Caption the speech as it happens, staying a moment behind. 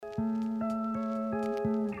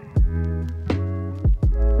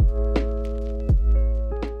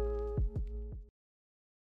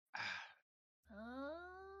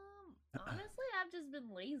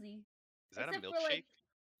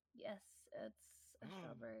a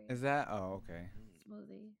strawberry Is that? Oh, okay.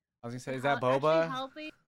 smoothie. I was gonna say, is Hel- that Actually boba?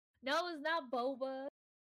 healthy. No, it's not boba.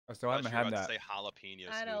 I still I haven't thought you were had about to that. say jalapeno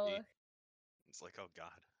I smoothie. know. It's like, oh god.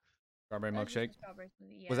 Strawberry That's just milkshake. a strawberry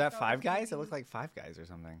smoothie. Was Yeah, that strawberry Five Guys? It smoothie. looked like Five Guys or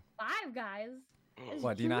something. Five Guys. It's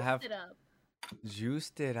What, do you not have- Juiced It Up.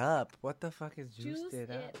 Juiced it up. What the fuck is juiced Juiced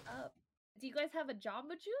it up? Do you guys have a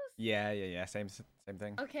Jamba Juice? Yeah. Same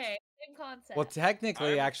thing. Okay, same concept. Well, I technically,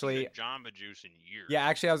 haven't actually, seen a Jamba Juice in years. yeah,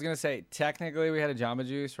 actually, I was gonna say, technically, we had a Jamba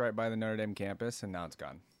Juice right by the Notre Dame campus, and now it's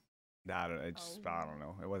gone. I don't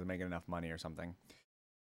know. It wasn't making enough money or something.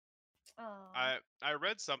 Oh. I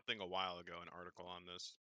read something a while ago, an article on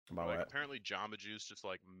this. About Like what? apparently Jamba Juice just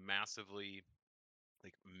like massively,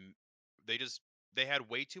 like they had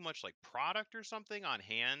way too much like product or something on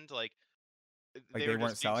hand. Like Like they they were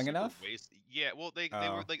weren't just being selling super enough? Yeah, well they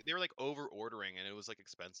Oh. were like over ordering and it was like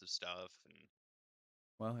expensive stuff and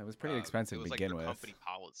Well, it was pretty it expensive to was like begin their with. company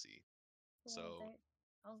policy. Well, So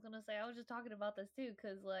I was gonna say I was just talking about this too,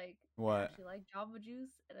 cause like I What? actually like Jamba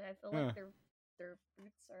Juice, and I feel Huh. like their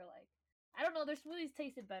fruits are like I don't know, their smoothies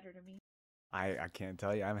tasted better to me. I can't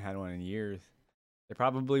tell you. I haven't had one in years. They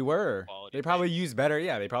probably were. Quality They probably thing. use better.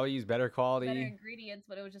 Yeah, they probably use better quality. Better ingredients,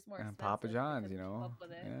 but it was just more expensive. Papa They John's, couldn't you keep know. up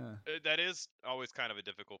with it. Yeah. that is always kind of a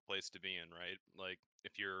difficult place to be in, right? Like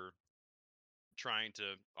if you're trying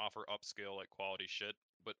to offer upscale like quality shit,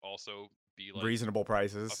 but also be like Reasonable a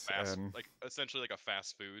prices fast, and like essentially like a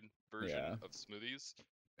fast food version Yeah. of smoothies.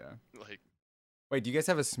 Yeah. Like Wait, do you guys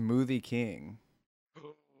have a Smoothie King?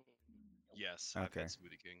 yes, I've Okay. had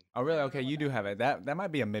Smoothie King. Oh, really? I don't Okay, know you what do that have it. That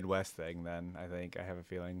might be a Midwest thing then. I think I have a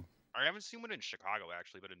feeling. I haven't seen one in Chicago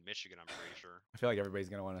actually, but in Michigan, I'm pretty sure. I feel like everybody's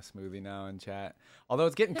gonna want a smoothie now in chat. Although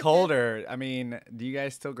it's getting colder. I mean, do you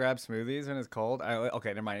guys still grab smoothies when it's cold? Okay,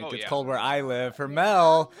 never mind. It Oh, gets yeah. cold where I live. For Yeah.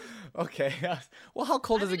 Mel, okay. Well, how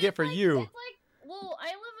cold I does mean, it get it's for like, you? It's like, well, I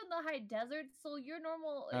live in the high desert, so you're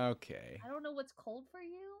normal. Like, Okay. I don't know what's cold for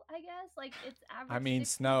you. I guess like it's average. I mean,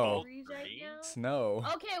 60 snow. degrees right now. Snow.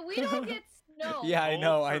 Okay, we don't get snow. Yeah, I Cold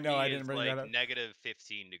know. for I me didn't is bring like that up. negative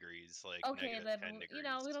 15 degrees, like Okay, negative then 10 degrees. you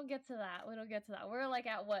know we don't get to that. We don't get to that. We're like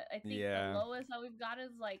at what I think Yeah. the lowest that we've got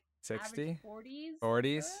is like 60? 40s.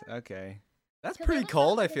 40s? Okay. That's 'Cause I pretty live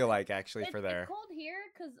cold, out I feel there. like, actually, for there. It's cold here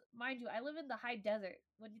because, mind you, I live in the high desert.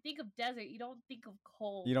 When you think of desert, you don't think of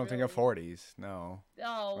cold. You don't think of really. 40s, no.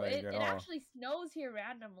 No, Like, it at all. actually snows here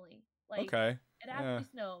randomly. Like Okay. it actually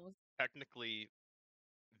snows. Technically,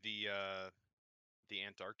 the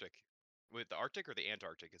Antarctic, with the Arctic or the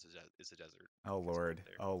Antarctic is a desert. Oh It's lord. up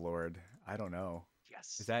there. Oh lord. I don't know.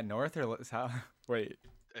 Yes. Is that north or south? Wait.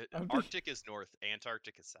 I'm thinking- Arctic is north,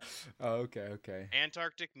 Antarctic is south. Oh, okay.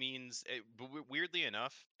 Antarctic means, weirdly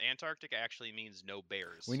enough, Antarctic actually means no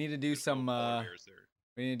bears. We need to do There's some no polar bears there.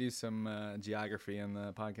 we need to do some geography in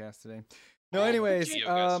the podcast today. No, Oh, anyways,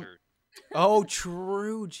 GeoGuessr. oh,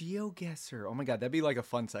 true, GeoGuessr. Oh my god, that'd be like a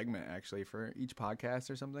fun segment actually for each podcast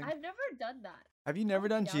or something. I've never done that. Have you never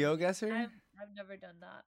done Yeah, GeoGuessr? I've never done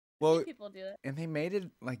that. Well, People do it. and they made it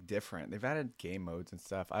like different. They've added game modes and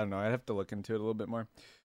stuff. I don't know. I'd have to look into it a little bit more.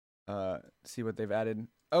 See what they've added.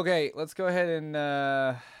 Okay, let's go ahead and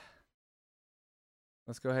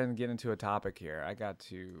get into a topic here. I got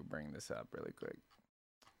to bring this up really quick.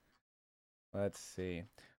 Let's see.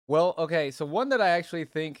 Well, okay, so one that I actually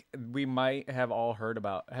think we might have all heard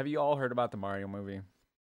about. Have you all heard about the Mario movie?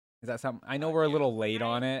 Is that something? I know we're a Yeah. little late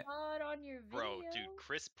on it. I saw it on your video. Bro, dude,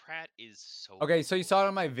 Chris Pratt is so Okay, so you saw it cool.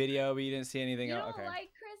 on my video, but you didn't see anything You else. don't Okay.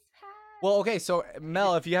 like Chris Pratt? Well, okay, so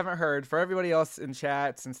Mel, if you haven't heard, for everybody else in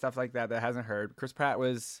chats and stuff like that that hasn't heard, Chris Pratt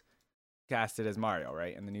was casted as Mario,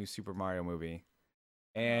 right, in the new Super Mario movie,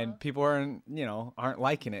 and people aren't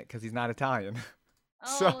liking it because he's not Italian.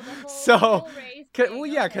 Oh, the whole race thing. Well,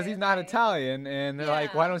 yeah, because Okay, he's not okay. Italian, and they're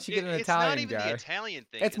like, why don't you get an It's Italian not even guy? the Italian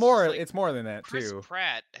thing. It's just more. like It's more than that Chris too.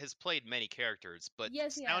 Pratt has played many characters, but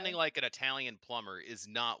Yes, he sounding has. like an Italian plumber is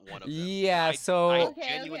not one of them. Yeah, I so Okay,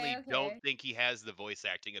 genuinely okay. don't think he has the voice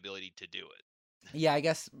acting ability to do it. yeah, I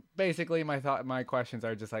guess basically my questions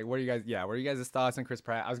are just like, what are you guys' thoughts on Chris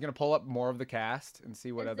Pratt? I was gonna pull up more of the cast and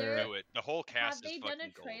see what Is other. there- Do it. The whole Have cast they is done a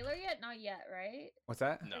fucking trailer yet? Not yet, right? What's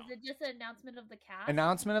that? No. Is it just an announcement of the cast?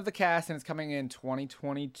 Announcement of the cast, and it's coming in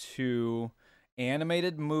 2022.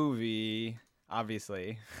 Animated movie,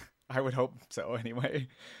 obviously. I would hope so anyway.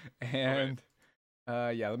 And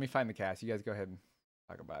yeah, let me find the cast. You guys go ahead and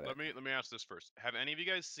talk about it. Let me ask this first. Have any of you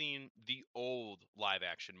guys seen the old live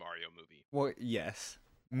action Mario movie? Well, yes.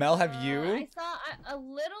 Mel, have I you? saw a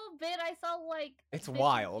little bit. I saw like It's bits and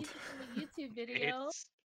wild. pieces from the YouTube video.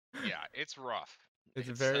 It's rough. It's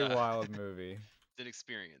a very wild movie. It's an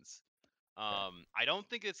experience. I don't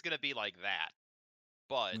think it's gonna be like that,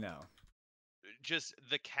 but No. just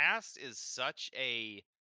the cast is such a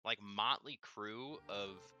like motley crew of.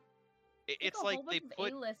 Like It's a like whole they bunch of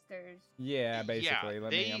put. A-listers. Yeah, Yeah, basically. I'm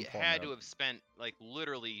they pulling it had up. to have spent like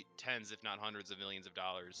literally tens, if not hundreds of millions of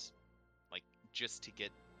dollars, like just to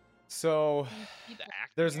get So These the people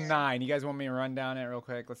there's actors. here. 9. You guys want me to run down it real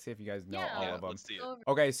quick? Let's see if you guys know Yeah, all Yeah, of them. let's see it. go over.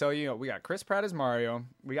 Okay, so we got Chris Pratt as Mario.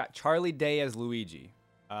 We got Charlie Day as Luigi. If you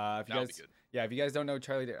That would be guys, good. yeah, if you guys don't know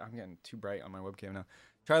Charlie Day, I'm getting too bright on my webcam now.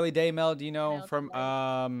 Charlie Day, Mel, do you know Mel, from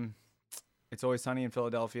like- It's Always Sunny in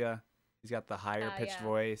Philadelphia? He's got the higher pitched yeah.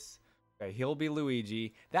 voice. Okay, he'll be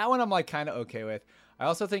Luigi. That one I'm like kind of okay with. I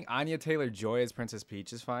also think Anya Taylor-Joy as Princess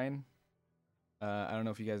Peach is fine. I don't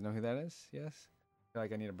know if you guys know who that is. Yes, I feel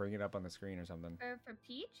like I need to bring it up on the screen or something. For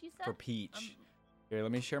Peach, you said? For Peach. Here,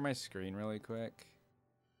 let me share my screen really quick.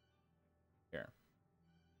 Here.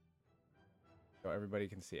 So everybody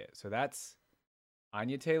can see it. So that's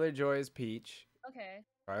Anya Taylor-Joy as Peach. Okay.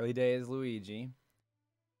 Charlie Day as Luigi.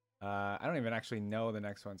 I don't even actually know the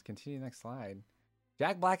next ones. Continue next slide.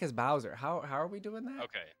 Jack Black as Bowser. How are we doing that?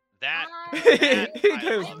 Okay, that. I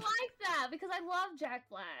Because- like that because I love Jack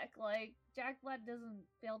Black. Like Jack Black doesn't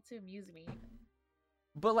fail to amuse me.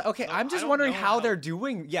 But like, okay, So, I'm I just don't wondering know how how- they're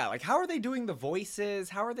doing. Yeah, like how are they doing the voices?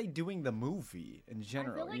 How are they doing the movie in I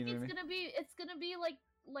general? feel like you know what I it's mean? gonna be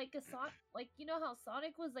like a Sonic, like you know how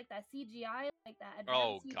Sonic was like that CGI, like that advanced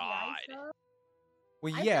Oh, CGI God. stuff.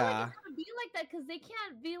 Well, I feel yeah. like it's gonna be like that because they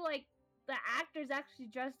can't be like the actors actually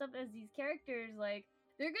dressed up as these characters. Like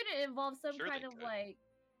they're gonna involve some Sure kind they of could. like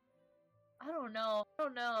I don't know,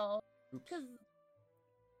 Oops. because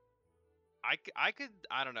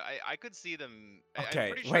I don't know. I could see them. I'm Okay,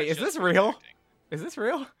 pretty sure wait, it's is just this voice real? acting. Is this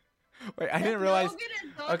real? Wait, I didn't realize.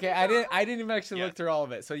 Okay, I didn't even actually look Yes. through all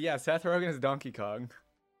of it. So yeah, Seth Rogen is Donkey Kong.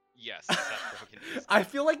 Yes, Seth Rogen is. I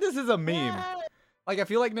feel like this is a meme. Like I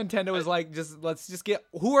feel like Nintendo is like let's just get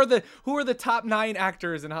who are the top 9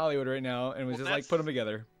 actors in Hollywood right now and was Well, just like put them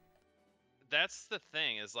together. That's the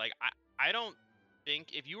thing is like I don't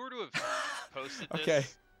think if you were to have posted this Okay.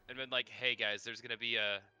 and been like, hey guys, there's gonna be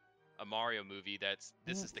a Mario movie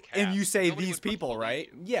this is the cast. And you say nobody these would fucking people, believe right?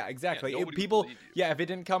 you. Yeah, exactly. Yeah, If nobody would people, believe you. yeah, if it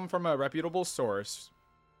didn't come from a reputable source,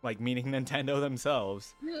 like meaning Nintendo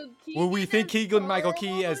themselves, Dude, would we think Keegan Michael Toad.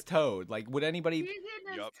 Key as Toad? Like, would anybody? Keegan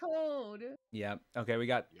as Yup. Toad. Yeah. Okay, we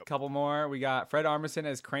got a Yep. couple more. We got Fred Armisen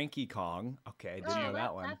as Cranky Kong. Okay, didn't know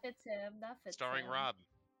that one. That fits him. That fits Starring him. Rob.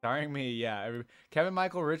 Starring me, yeah. Kevin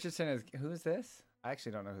Michael Richardson as who is this? I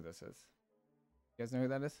actually don't know who this is. You guys know who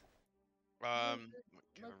that is?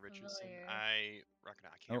 Kevin Looks Richardson. familiar. I reckon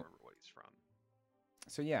I can't Nope. remember what he's from.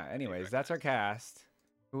 So yeah. Anyways, that's our cast.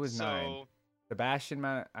 Who was 9? Sebastian,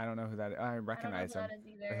 I don't know who that is. I recognize him.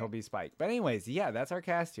 But he'll be Spike. But anyways, yeah, that's our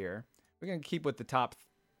cast here. We're gonna keep with the top,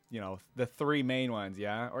 the 3 main ones,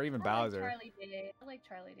 yeah, or even Bowser. I like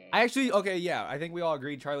Charlie Day. Okay, yeah, I think we all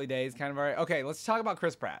agreed Charlie Day is kind of alright. Okay, let's talk about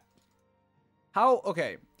Chris Pratt.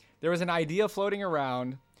 Okay, there was an idea floating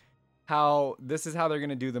around how this is how they're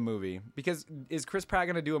gonna do the movie because is Chris Pratt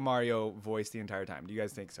gonna do a Mario voice the entire time? Do you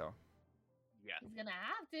guys think so? Yeah, He's gonna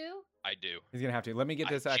have to. I do. He's gonna have to. Let me get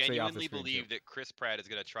this I actually off the genuinely screen. believe too. that Chris Pratt is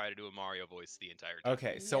gonna try to do a Mario voice the entire time.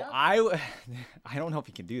 Okay, so Yep. I don't know if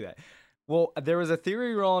he can do that. Well, there was a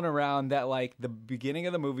theory rolling around that like the beginning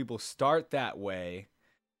of the movie will start that way,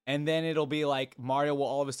 and then it'll be like Mario will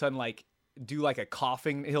all of a sudden like do like a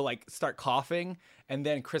coughing. He'll like start coughing, and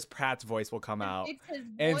then Chris Pratt's voice will come out It's his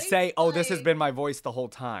and voice, say, "Oh, this has like- been my voice the whole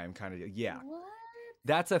time." Kind of, yeah. What?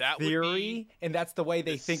 That's a That would be theory, and that's the way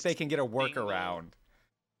they the think they can get a single- workaround.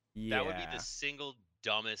 Yeah. That would be the single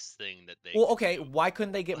dumbest thing that they. Well, could okay, do. why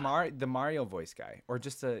couldn't they get the Mario voice guy, or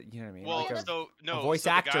just a you know what I mean? Well, like no, voice so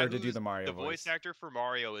the actor guy to do who's- the Mario The voice. voice actor for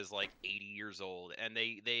Mario is like 80 years old, and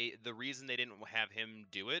the reason they didn't have him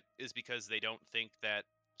do it is because they don't think that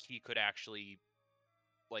he could actually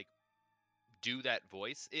like do that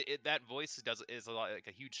voice. That voice is a lot like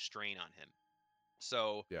a huge strain on him.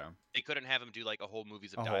 So Yeah. they couldn't have him do like a whole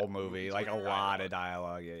movies of A di- whole movie, movies like a worth lot of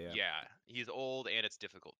dialogue. Yeah. Yeah, he's old and it's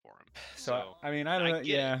difficult for him. So I mean, I don't I know. get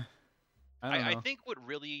it. Yeah. I don't I know. think what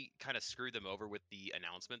really kind of screwed them over with the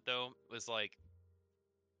announcement though was like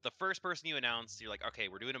the first person you announced, you're like, okay,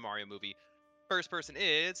 we're doing a Mario movie. First person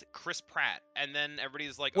is Chris Pratt, and then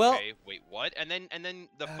everybody's like, Well- okay, wait, what? And then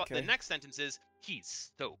the Okay. next sentence is he's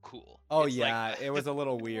so cool. Oh It's like, yeah, it was a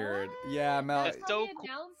little weird. Yeah, Mel. That's the how so they cool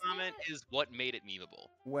announced comment it? is what made it memeable.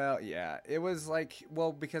 Well, yeah, it was like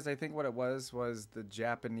because I think what it was the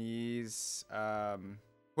Japanese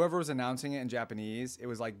whoever was announcing it in Japanese, it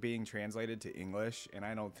was like being translated to English, and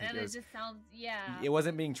I don't think And it it was. just sounds It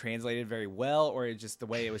wasn't being translated very well, or it just the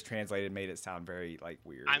way it was translated made it sound very like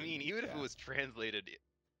weird. I and- mean, even if yeah. it was translated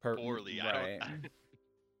Per- poorly, right. I don't.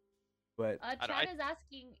 But Chad is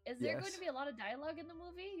asking, is there going Yes. to be a lot of dialogue in the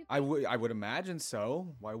movie? You I think? would imagine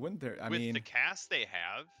so. Why wouldn't there? I With mean, the cast they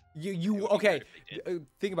have, you would be okay? weird if they did.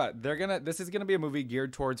 Think about it. This is gonna be a movie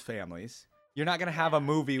geared towards families. You're not gonna have a Yeah.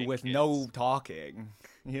 movie And with kids. no talking.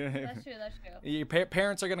 You know, That's true. That's true. your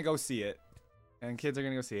parents are gonna go see it, and kids are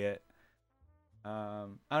gonna go see it. I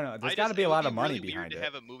don't know. There's got to be a lot of money really behind weird it. to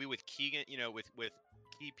have a movie with Keegan, with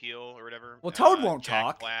Key Peele or whatever. Well, Toad won't Jack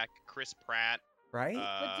talk. Black, Chris Pratt, Right?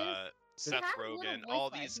 Seth have a little Rogen, voice all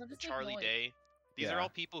lines, these no, just make Charlie noise. Day. These are Yeah. all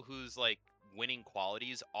people whose like winning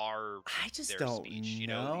qualities are I just their don't speech. You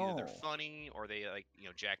know, either know. they're funny or they like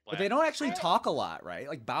Jack Black. But they don't actually I- talk a lot, right?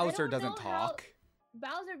 Like Bowser don't doesn't know how- talk.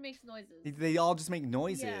 Bowser makes noises. They all just make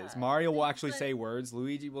noises. Yeah, Mario will they- actually but- say words.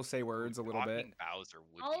 Luigi will say words a little bit. Talking Bowser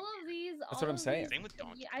would All be of weird. these. That's all what I'm of saying. these Same with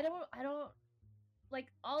Donkey. I don't like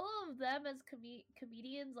all of them as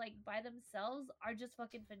comedians like by themselves are just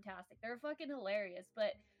fucking fantastic. They're fucking hilarious,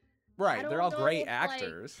 but I Right, don't they're all know great if, like-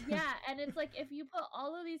 actors. yeah, and it's like if you put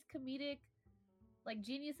all of these comedic like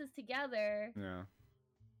geniuses together, Yeah.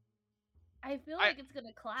 I feel I- like it's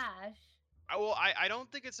gonna clash. I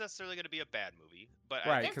don't think it's necessarily going to be a bad movie, but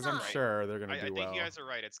Right, I think because you're I'm not. right. sure they're gonna I do think well. you guys are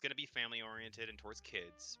right. It's going to be family oriented and towards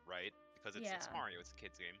kids, right? Because it's Yeah. Mario. It's a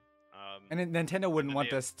kids game. And then Nintendo wouldn't then want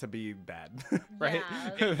they- this to be bad, right?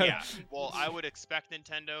 Yeah. Well, I would expect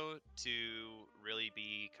Nintendo to really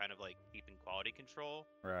be kind of like keeping quality control.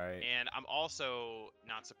 Right. And I'm also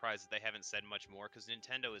not surprised that they haven't said much more because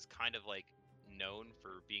Nintendo is kind of like known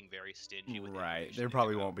for being very stingy with Right. innovation There they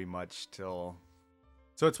probably give out. won't be much till.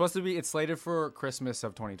 So it's supposed to be. It's slated for Christmas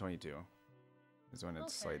of 2022. Is when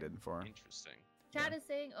it's Okay. slated for. Interesting. Chat is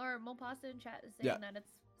saying, or Mopasta in chat is saying Yeah. that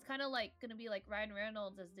it's kind of like gonna be like Ryan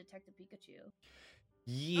Reynolds as Detective Pikachu.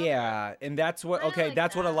 Yeah, and that's what. I Okay, like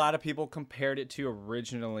that's what a that. lot of people compared it to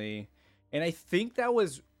originally, and I think that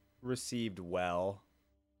was received well,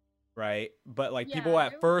 right? But like people Yeah,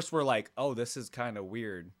 at first were like, "Oh, this is kind of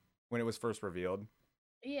weird." When it was first revealed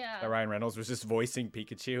Yeah. that Ryan Reynolds was just voicing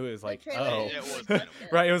Pikachu, is like, trailer oh, did. It was kind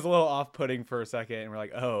of- right. It was a little off-putting for a second, and we're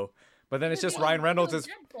like, oh, but then it's Because just he Ryan was Reynolds so is.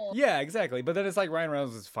 Deadpool. Yeah, exactly. But then it's like Ryan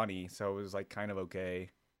Reynolds is funny, so it was like kind of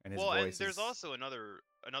okay, and his Well, voice and there's is. also another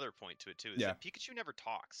point to it too. Is Yeah. that Pikachu never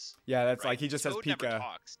talks. Yeah, that's Right? like he just says Toad never Pika.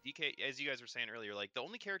 talks. DK, as you guys were saying earlier, like the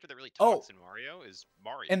only character that really Oh. talks in Mario is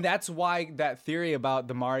Mario. And that's why that theory about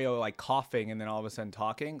the Mario like coughing and then all of a sudden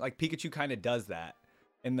talking, like Pikachu kind of does that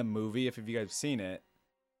in the movie. If you guys have seen it,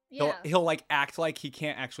 Yeah. he'll like act like he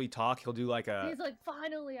can't actually talk. He'll do like a He's like,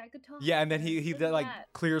 finally, I could talk. yeah, and then he Look at like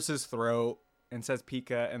that. clears his throat and says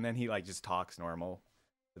Pika, and then he like just talks normal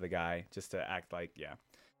to the guy just to act like yeah.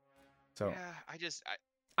 So yeah,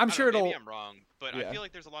 I'm I sure don't know, it'll. maybe I'm wrong, but yeah. I feel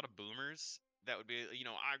like there's a lot of boomers that would be,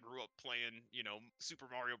 I grew up playing, Super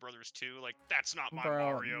Mario Brothers 2. Like that's not my Bro.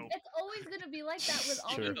 Mario. It's always gonna be like that with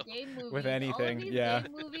all True. these game movies. With all anything, of these yeah.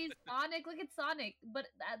 game movies, Sonic. Look at Sonic. But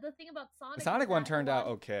the thing about Sonic. The is Sonic one that turned a out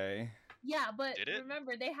lot- okay. Yeah, but Did it?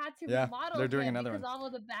 remember they had to Yeah, remodel they're doing him another because one. all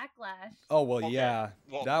of the backlash. Oh well, Okay. yeah,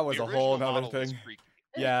 Well, that was the a whole original nother model was thing. freaky.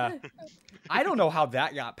 Yeah. I don't know how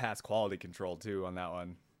that got past quality control too on that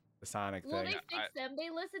one, the Sonic Well, thing. they fixed them.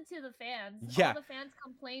 They listened to the fans. Yeah. All the fans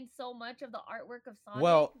complained so much of the artwork of Sonic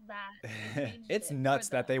Well, that they changed it's it for nuts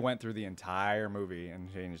that the- they went through the entire movie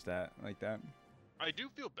and changed that like that. I do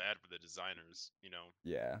feel bad for the designers. Yeah.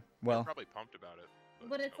 They're Well, probably pumped about it.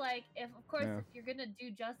 But it's like, of course, Yeah. if you're gonna do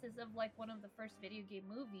justice of like one of the first video game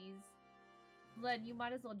movies, then you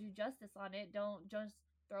might as well do justice on it. Don't just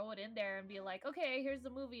throw it in there and be like, okay, here's the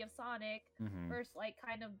movie of Sonic, mhm. first like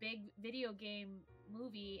kind of big video game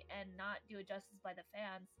movie, and not do it justice by the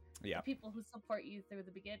fans, Yeah. the people who support you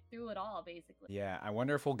through it all, basically. Yeah. I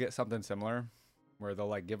wonder if we'll get something similar, where they'll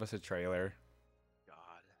like give us a trailer God.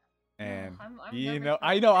 and I'm you nervous know, for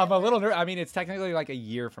I the know I'm a trailer. little nervous. I mean, it's technically like a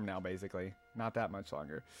year from now, basically, not that much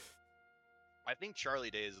longer. I think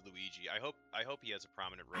Charlie Day is Luigi. I hope he has a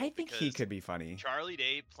prominent role. I think he because could be funny. Charlie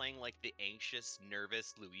Day playing like the anxious,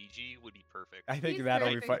 nervous Luigi would be perfect. I think He's that'll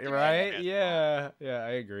be perfect funny, for right? it. Yeah, yeah,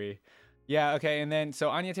 I agree. Yeah, okay, and then so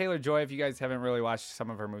Anya Taylor-Joy, if you guys haven't really watched some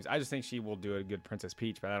of her movies, I just think she will do a good Princess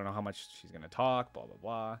Peach, but I don't know how much she's gonna talk. Blah blah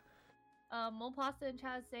blah. Mopasta and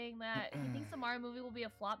Chaz saying that he thinks the Mario movie will be a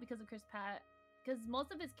flop because of Chris Pratt, because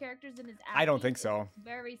most of his characters in his acting I don't think is so.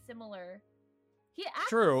 very similar. He acts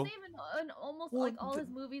True. the same in almost Well, like all his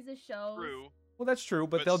movies and shows. True. Well, that's true,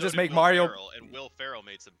 but But they'll so just did make Will Mario. Ferrell, and Will Ferrell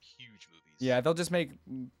made some huge movies. Yeah, they'll just make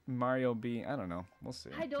Mario be. I don't know. We'll see.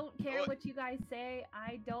 I don't care What? what you guys say.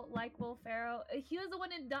 I don't like Will Ferrell. He was the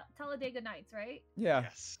one in Talladega Nights, right? Yeah.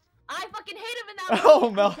 Yes. I fucking hate him in that Oh,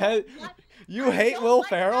 movie. Mel, I don't like- you I hate don't Will like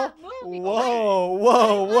Ferrell? that movie. Whoa, whoa, I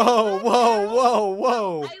like whoa, Will whoa, Ferrell. whoa,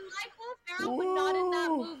 whoa. I like Will Ferrell out, but not in that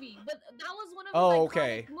Ooh. movie. But that was one of his Oh, iconic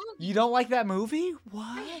okay. movies. You don't like that movie? I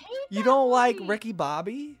What? hate You that don't like movie. Ricky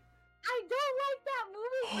Bobby? I don't like that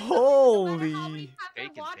movie for some reason, no matter how many Holy. times I Shake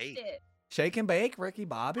and watched bake. it. Shake and bake, Ricky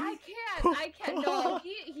Bobby? I can't. No,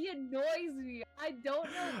 he annoys me. I don't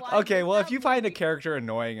know why. Okay, but well, if that you find a movie- character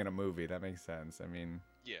annoying in a movie, that makes sense. I mean,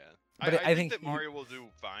 Yeah. But I I think think that he- Mario will do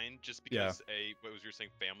fine just Yeah. because what was you saying,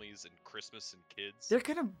 families and Christmas and kids. they're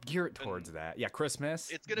gonna gear it towards that. Yeah, Christmas.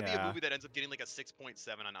 It's gonna be a yeah. movie that ends up getting like a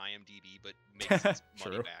 6.7 on IMDb, but makes its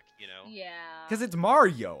money True. back. You know. Yeah. Because it's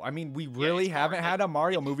Mario. I mean, we really it's haven't Mario. had a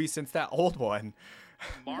Mario movie since that old one.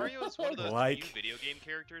 Mario is one of the Like- few video game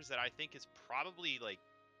characters that I think is probably like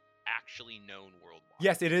actually known worldwide.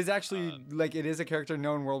 Yes, it is actually like it is a character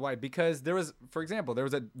known worldwide because there was, for example, there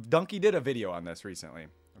was a Donkey did a video on this recently.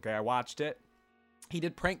 Okay, I watched it. He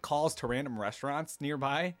did prank calls to random restaurants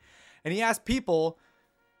nearby, and he asked people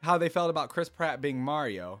how they felt about Chris Pratt being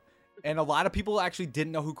Mario. And a lot of people actually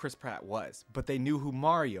didn't know who Chris Pratt was, but they knew who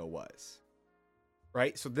Mario was.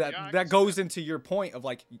 Right? So Yeah, I that can see goes that. into your point of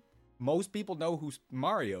like most people know who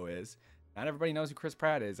Mario is. Not everybody knows who Chris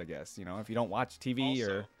Pratt is, I guess. You know, if you don't watch TV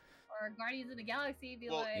Also, or Or Guardians of the Galaxy, be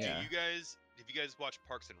well, like, Yeah. have you guys watch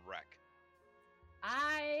Parks and Rec?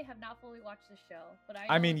 I have not fully watched the show, but I.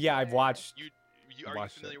 I know mean, it's yeah, I've hilarious. watched. Are you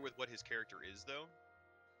watched it. familiar with what his character is though?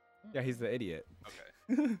 Yeah, he's the idiot.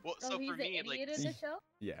 Okay. Well, So so he's for the me, idiot like, in the show.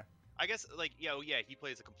 Yeah, I guess like yeah, he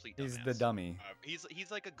plays a complete. he's Dumbass. the dummy.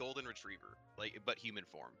 He's like a golden retriever, like but human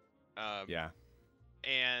form. Yeah.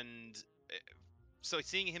 And so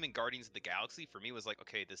seeing him in Guardians of the Galaxy for me was like,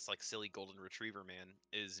 okay, this like silly golden retriever man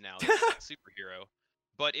is now this like, superhero,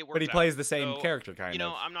 but it works. But he out. plays the same So, character, kind You know,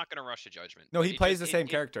 of. I'm not gonna rush a judgment. No, but he it plays just- the same it-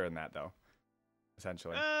 character in that, though.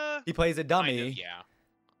 Essentially, Uh, he plays a dummy. kind of, yeah.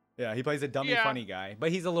 Yeah, he plays a dummy, Yeah. funny guy,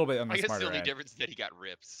 but he's a little bit on the I guess smarter the only end. difference is that he got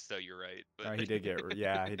ripped. So you're right. But No, he did get,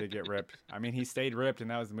 yeah, he did get ripped. I mean, he stayed ripped,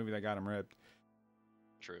 and that was the movie that got him ripped.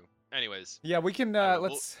 True. Anyways, Yeah, we can. I don't know,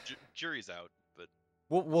 Let's. jury's out, but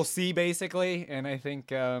We'll see basically, and I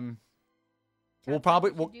think we'll Captain,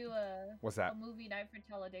 probably. we We'll, should do a what's that? movie night for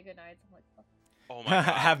Talladega Nights. I'm like, fuck. oh my god,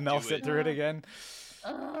 Have Mel do sit it. through it again.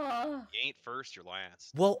 Ugh. You ain't first, you're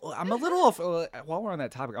last. Well, I'm a little. While we're on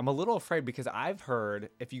that topic, I'm a little afraid because I've heard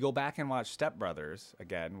if you go back and watch Step Brothers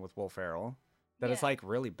again with Will Ferrell, that it's Yeah. like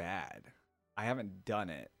really bad. I haven't done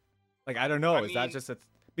it. Like I don't know. I Is that mean- just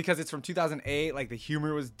because it's from 2008? Like the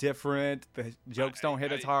humor was different. The jokes don't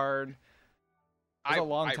hit as hard. It was a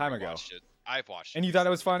long time ago. I've watched it. And you thought it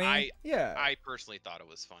was funny? I- Yeah. I personally thought it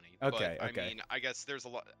was funny. Okay, But, okay. I mean, I guess there's a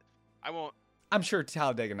lot. I won't. I'm sure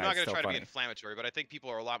Talladega I'm not Nights gonna still try to funny. be inflammatory, but I think people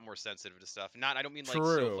are a lot more sensitive to stuff. Not, I don't mean like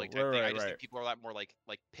True, snowflake type thing. I right, just right. think people are a lot more like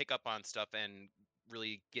pick up on stuff and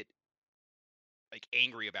really get like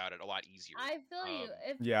angry about it a lot easier. I feel you.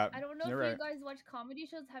 If Yeah, I don't know if you're you right. guys watch comedy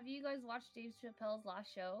shows. Have you guys watched Dave Chappelle's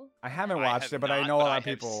last show? I haven't I watched have it, but I not, know a but lot I of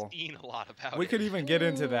have people. seen a lot about We it. could even get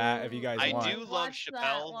into that if you guys I want. do love Watch that,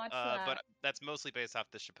 Chappelle, watch but that. that's mostly based off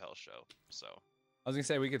the Chappelle show. So I was gonna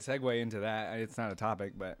say we could segue into that. It's not a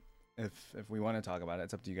topic, but if we want to talk about it,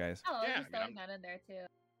 it's up to you guys. Oh, Yeah, I was just I mean, throwing that in there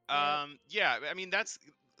too. yeah, I mean that's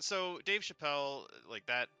so Dave Chappelle like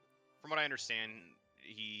that. From what I understand,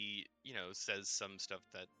 he says some stuff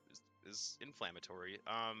that is inflammatory.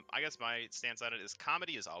 I guess my stance on it is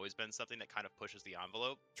comedy has always been something that kind of pushes the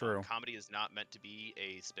envelope. True. Comedy is not meant to be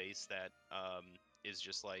a space that is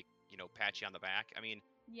just like pat you on the back. I mean,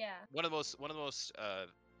 Yeah. one of the most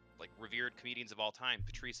like revered comedians of all time,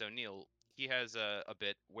 Patrice O'Neill. He has a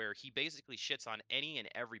bit where he basically shits on any and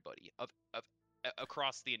everybody of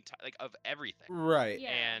across the entire of everything. Right. Yeah.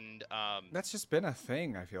 And That's just been a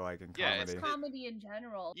thing. I feel like in Yeah, comedy. It's comedy in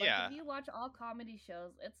general. Like, Yeah. if you watch all comedy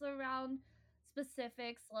shows, it's around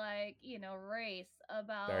specifics like race,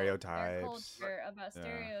 about their Stereotypes. culture, about Yeah.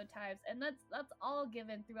 stereotypes, and that's all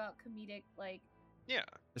given throughout comedic yeah,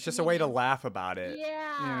 It's just a way to comedians. laugh about it.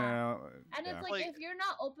 yeah. You know. And yeah. it's like Like- if you're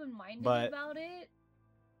not open minded But- about it,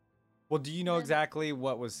 Well, do you know then- exactly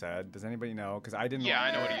what was said? Does anybody know? Because I didn't. yeah.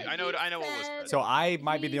 I know watch what it. I know what was said. So I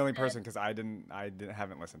might be he the only said- person because I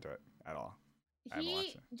haven't listened to it at all. I haven't watched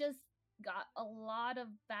he it. just got a lot of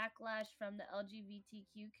backlash from the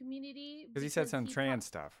LGBTQ community Because he said some he trans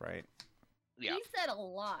stuff, right? Yeah. He said a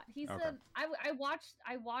lot. He Okay. said I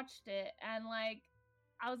watched it, and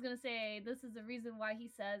I was gonna say this is the reason why he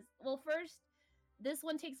says. Well, first, this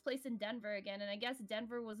one takes place in Denver again, and I guess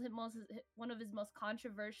Denver was one of his most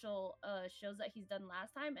controversial shows that he's done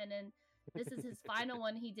last time, and then this is his final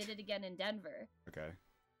one. He did it again in Denver, Okay.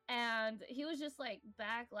 and he was just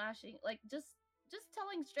backlashing, just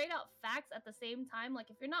telling straight out facts at the same time.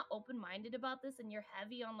 Like, if you're not open minded about this and you're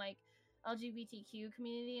heavy on LGBTQ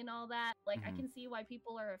community and all that. Like, I Mhm. can see why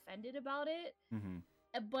people are offended about it. Mm-hmm.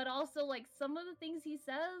 But also, like, some of the things he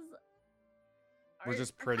says Was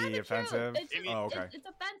just are pretty kind of true. offensive. It's just, Oh, okay. it's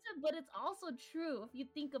offensive, but it's also true if you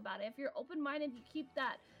think about it. If you're open-minded, you keep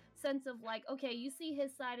that sense of like, okay, you see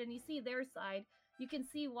his side and you see their side, you can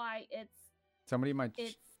see why Somebody might.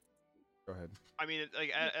 it's Go ahead. I mean,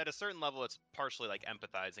 like at a certain level, it's partially like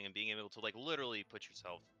empathizing and being able to like literally put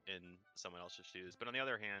yourself in someone else's shoes. But on the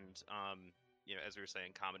other hand, you know, as we were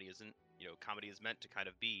saying, comedy isn't, you know, comedy is meant to kind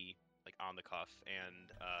of be like on the cuff and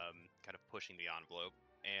kind of pushing the envelope.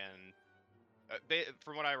 And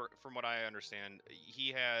from what I understand, he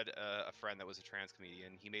had a friend that was a trans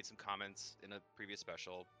comedian. He made some comments in a previous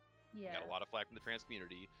special. yeah. Got a lot of flack from the trans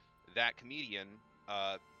community. That comedian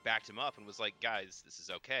backed him up and was like, "Guys, this is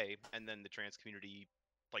okay." And then the trans community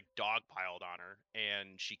like dogpiled on her,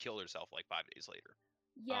 and she killed herself like 5 days later.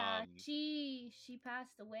 Yeah, she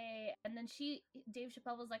passed away, and then Dave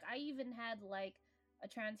Chappelle was like, I even had like a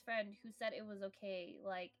trans friend who said it was okay,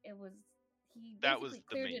 like it was he That was basically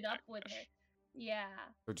the cleared main it up with backlash. her. Yeah.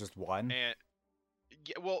 So just one. And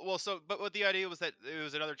yeah, well, so but what the idea was that it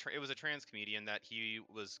was it was a trans comedian that he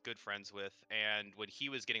was good friends with, and when he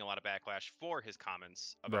was getting a lot of backlash for his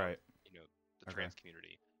comments about Right. you know the Okay. trans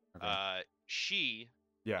community, Okay. she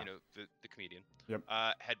Yeah. you know the comedian Yep.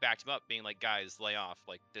 had backed him up, being like, guys, lay off,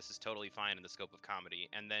 like this is totally fine in the scope of comedy.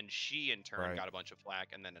 And then she in turn Right. got a bunch of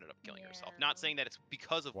flack and then ended up killing herself. Yeah. Not saying that it's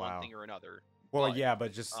because of one Wow. thing or another. Well, but, yeah,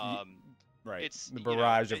 but just right. it's, The you know,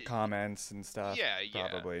 barrage of comments and stuff. yeah,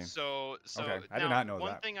 Probably. So Okay, I did now, not know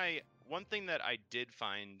one that. one thing that I did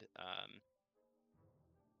find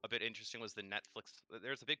a bit interesting was the Netflix.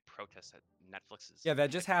 There's a big protest at Netflix's. Yeah, that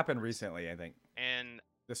just happened recently, I think, And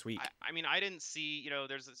this week. I mean, I didn't see. You know,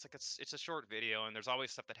 it's a short video, and there's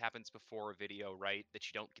always stuff that happens before a video, right? That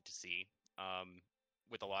you don't get to see.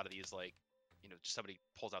 With a lot of these, like, you know, just somebody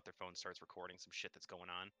pulls out their phone, starts recording some shit that's going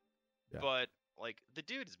on. Yeah. But like, the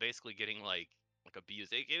dude is basically getting like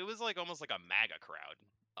abused. It was like almost like a MAGA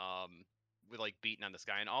crowd. With like beating on this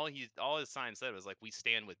guy, and all his sign said was like, "We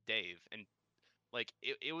stand with Dave," and like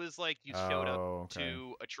it was like you showed up okay.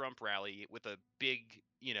 to a Trump rally with a big,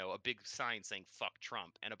 you know, a big sign saying "fuck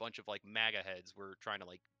Trump," and a bunch of like MAGA heads were trying to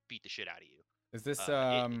like beat the shit out of you. Is this is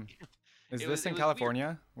it this was in weird.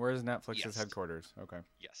 California? Where is Netflix's Yes. headquarters? Okay.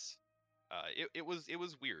 Yes. It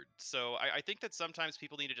was weird. So I think that sometimes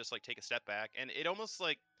people need to just like take a step back, and it almost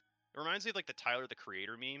like it reminds me of like the Tyler the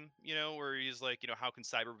Creator meme, you know, where he's like, you know, how can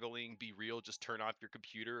cyberbullying be real? Just turn off your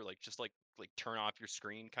computer, like just like turn off your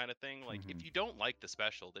screen kind of thing. Like if you don't like the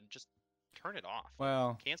special, then just turn it off.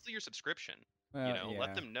 Well, Cancel your subscription. well, You know, yeah.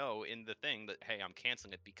 let them know in the thing that, hey, I'm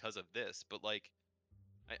canceling it because of this. But like,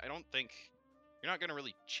 I don't think you're not gonna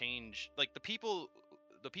really change like the people's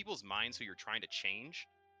minds who you're trying to change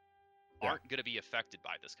Yeah. aren't gonna be affected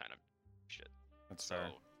by this kind of shit. That's So fair.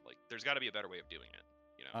 like, there's got to be a better way of doing it.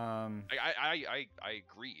 You know, Um, I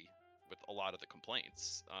agree with a lot of the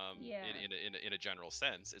complaints. Yeah. In a general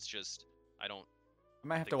sense, it's just I don't. I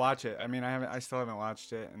might have think to watch it. I mean, I still haven't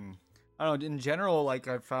watched it, and I don't know. In general, like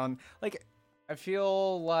I've found, like I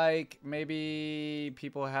feel like maybe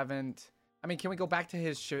people haven't. I mean, can we go back to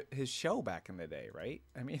his show back in the day, right?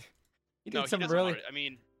 I mean, he did No, he some doesn't really. want it. I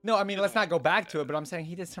mean, No, I mean, doesn't let's not want go to back do to that. it, but I'm saying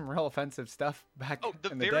he did some real offensive stuff back oh, the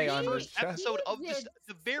in the very day on the first show. episode of He this, did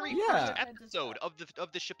the very so first much offensive episode stuff.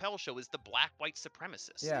 of the Chappelle Show is the black white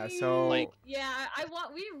supremacist. Yeah, so Like, Yeah, I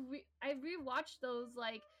rewatched those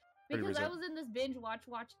like Pretty because I recent. was in this binge watch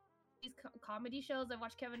these comedy shows. I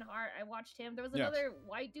watched Kevin Hart. I watched him. There was Yeah. another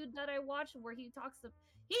white dude that I watched where he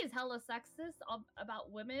is hella sexist about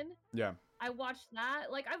women. yeah, I watched that.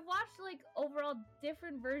 Like I've watched like overall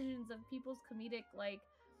different versions of people's comedic like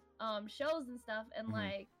shows and stuff, and Mhm.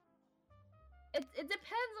 like it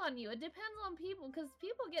depends on you. It depends on people because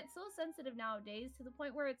people get so sensitive nowadays to the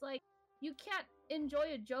point where it's like you can't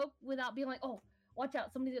enjoy a joke without being like, oh, watch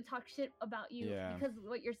out, somebody's gonna talk shit about you Yeah. because of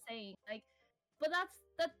what you're saying. Like, but that's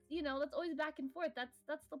you know that's always back and forth. That's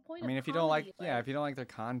the point. I mean, of if you don't like, comedy, yeah, if you don't like their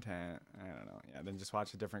content, I don't know, yeah, then just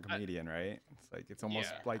watch a different comedian, right? It's like it's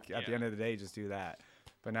almost Yeah, like at the yeah. end of the day, just do that.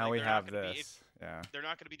 But now Like, we they're not have gonna be- this, yeah. they're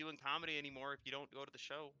not going to be doing comedy anymore if you don't go to the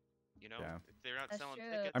show. You know, Yeah. if they're not That's selling true.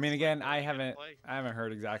 tickets. I mean, like, again, where are I they gonna haven't play?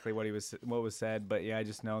 heard exactly what was said, but yeah, I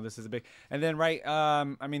just know this is a big. And then right,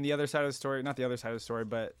 I mean, the other side of the story, not the other side of the story,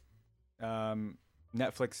 but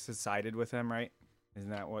Netflix has sided with him, right? Isn't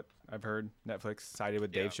that what I've heard? Netflix sided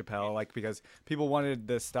with Yeah, Dave Chappelle, like because people wanted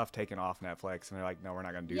this stuff taken off Netflix, and they're like, no, we're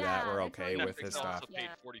not gonna do that. Yeah, We're they okay told with Netflix his also stuff. paid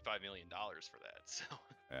Yeah. $45 million for that. So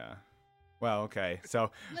Yeah. Well, okay.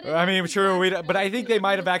 So But I mean, it's true. not But I so think they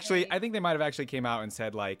might have good actually. thing. I think they might have actually came out and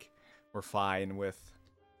said like, we're fine with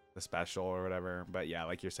the special or whatever. But yeah,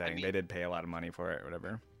 like you're saying, mean, they did pay a lot of money for it or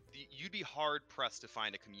whatever. You'd be hard pressed to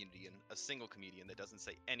find a single comedian that doesn't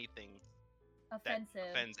say anything Offensive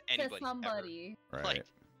that offends to anybody somebody. ever. Right.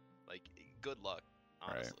 Like good luck,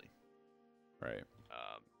 honestly. Right.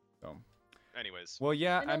 So. Anyways. Well,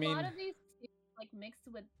 yeah. And I a mean, lot of these like mixed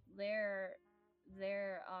with their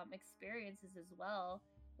experiences as well.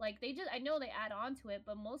 Like I know they add on to it,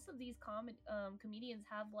 but most of these comedians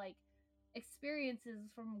have like experiences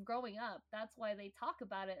from growing up. That's why they talk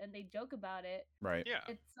about it and they joke about it. right. Yeah.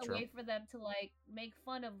 It's a True. way for them to like make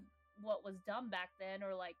fun of what was dumb back then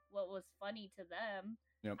or like what was funny to them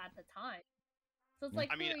at the time. So it's like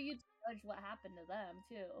who are you to judge what happened to them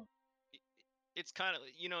too? It's kind of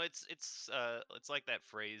it's like that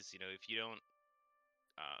phrase, if you don't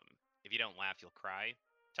laugh you'll cry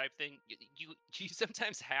type thing. You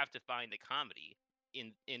sometimes have to find the comedy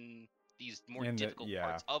in these more difficult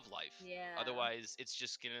parts of life. Yeah. Otherwise it's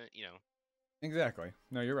just gonna Exactly.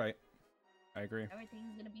 No, you're right. I agree.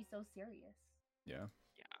 Everything's gonna be so serious. Yeah.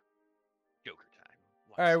 Joker time.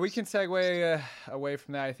 All right, we can segue away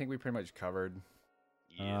from that. I think we pretty much covered.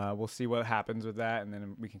 Yeah. We'll see what happens with that, and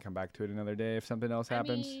then we can come back to it another day if something else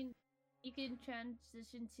happens. I mean, you can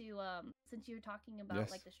transition to since you were talking about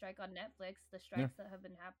like the strike on Netflix, the strikes that have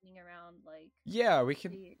been happening around like we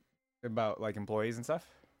can about like employees and stuff.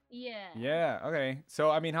 Yeah. Yeah. Okay. So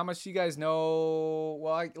I mean, how much do you guys know?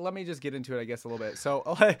 Well, let me just get into it, I guess, a little bit. So,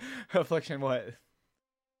 Affliction, what?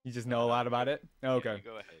 You just know a lot about it? Okay. Yeah,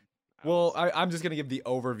 go ahead. Well, I'm just gonna give the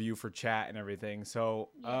overview for chat and everything. So,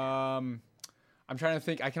 I'm trying to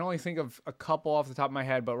think. I can only think of a couple off the top of my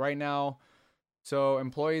head, but right now, so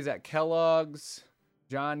employees at Kellogg's,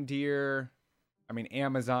 John Deere, I mean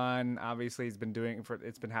Amazon. Obviously, it's been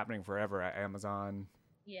happening forever at Amazon.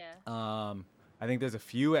 Yeah. I think there's a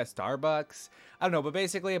few at Starbucks. I don't know, but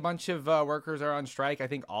basically a bunch of workers are on strike. I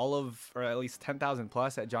think or at least 10,000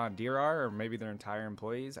 plus at John Deere are, or maybe their entire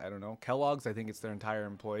employees. I don't know. Kellogg's, I think it's their entire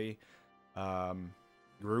employee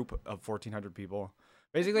group of 1,400 people.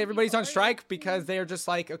 Basically, everybody's on strike because they're just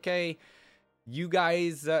like, okay, you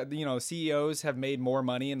guys, CEOs have made more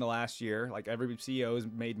money in the last year. Like every CEO's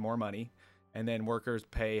made more money, and then workers'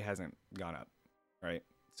 pay hasn't gone up, right?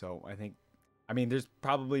 So I mean, there's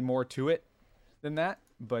probably more to it than that,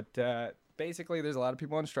 but basically there's a lot of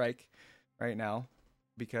people on strike right now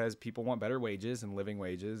because people want better wages and living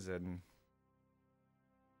wages, and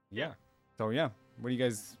so what do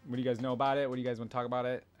you guys know about it? What do you guys want to talk about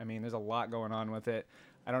it? I mean, there's a lot going on with it.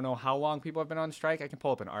 I don't know how long people have been on strike. I can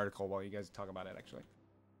pull up an article while you guys talk about it, actually.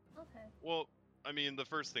 Okay. Well, I mean, the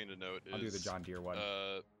first thing to note is I'll do the John Deere one.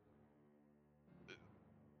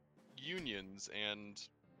 Unions and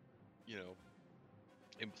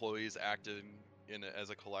employees acting as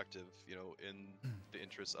a collective, in the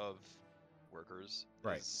interests of workers,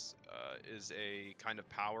 right, is a kind of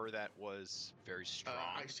power that was very strong.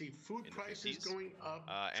 I see food prices going up,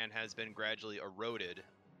 and has been gradually eroded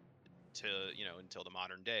to until the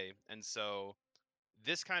modern day. And so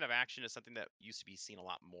this kind of action is something that used to be seen a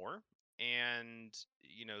lot more, and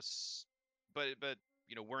but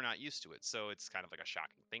we're not used to it, so it's kind of like a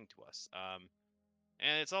shocking thing to us.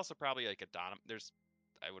 And it's also probably like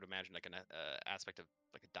I would imagine like an aspect of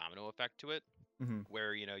like a domino effect to it,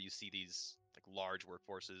 where you see these like large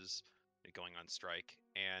workforces going on strike,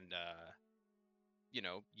 and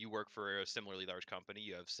you work for a similarly large company,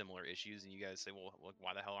 you have similar issues, and you guys say, well,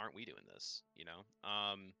 why the hell aren't we doing this?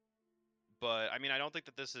 But I mean, I don't think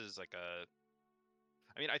that this is like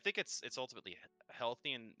I think it's ultimately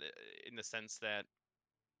healthy in the sense that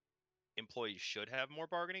employees should have more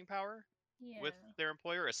bargaining power with their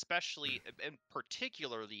employer, especially and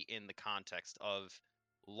particularly in the context of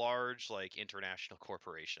large like international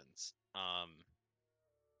corporations.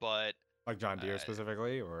 But like John Deere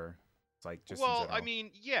specifically, or it's like just well, I mean,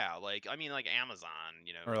 like Amazon,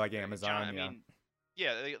 or like Amazon.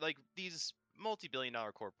 Like these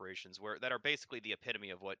multi-billion-dollar corporations that are basically the epitome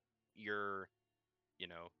of what you're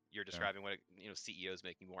describing, what CEOs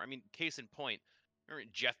making more. I mean, case in point. Remember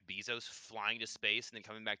Jeff Bezos flying to space and then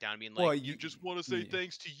coming back down and being like, well, you just want to say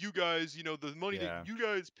thanks to you guys, the money that you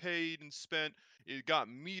guys paid and spent, it got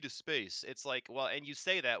me to space. It's like, well, and you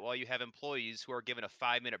say that while you have employees who are given a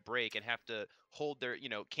 5-minute break and have to hold their,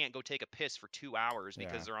 can't go take a piss for 2 hours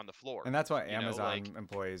because they're on the floor. And that's what Amazon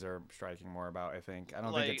employees are striking more about, I think. I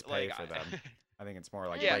don't think it's pay for them. I think it's more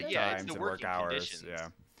like break times and work hours. Yeah.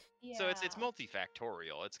 So it's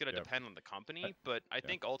multifactorial. It's going to depend on the company, but I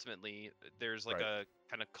think ultimately there's like a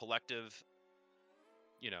kind of collective,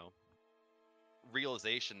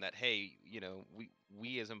 realization that hey,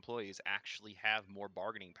 we as employees actually have more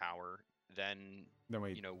bargaining power than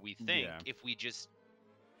we think if we just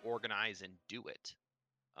organize and do it.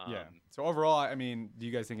 Yeah. So overall, I mean, do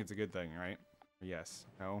you guys think it's a good thing, right? Yes.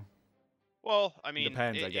 No. Well, I mean,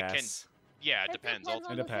 Depends, I it can. guess. Yeah, it It depends. depends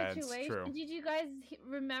on It the depends, situation. true. Did you guys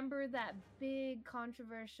remember that big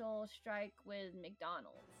controversial strike with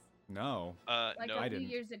McDonald's? No. Like No. a I few didn't.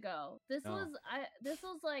 years ago. This No.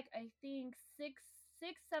 was like I think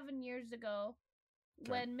 7 years ago, Okay.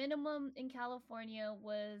 when minimum in California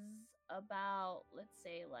was about, let's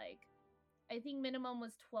say, like, I think minimum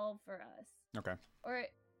was 12 for us, Okay. or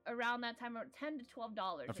around that time, or $10 to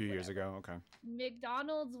 $12. A few years ago. Okay.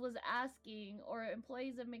 McDonald's was asking, or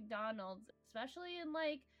employees of McDonald's, especially in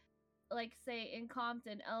like say in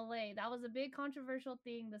Compton, LA, that was a big controversial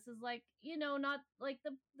thing. This is like, not like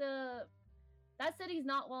the that city's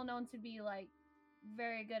not well known to be like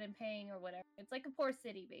very good in paying or whatever. It's like a poor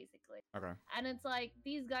city basically. Okay. And it's like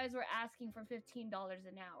these guys were asking for $15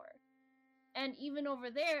 an hour. And even over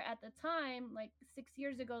there at the time, like 7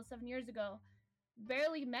 years ago,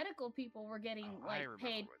 barely medical people were getting like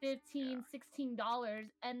paid $15,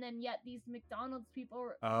 $16, and then yet these McDonald's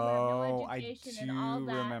people who have no education and all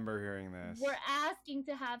that remember hearing this. were asking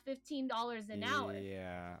to have $15 an hour.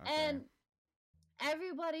 Yeah. Okay. And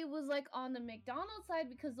everybody was like on the McDonald's side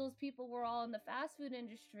because those people were all in the fast food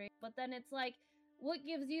industry. But then it's like, what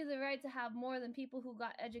gives you the right to have more than people who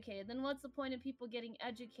got educated? Then what's the point of people getting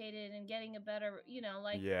educated and getting a better,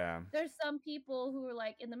 yeah, there's some people who are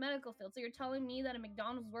like in the medical field. So you're telling me that a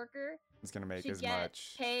McDonald's worker it's gonna make should as get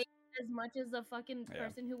much. paid as much as a fucking Yeah.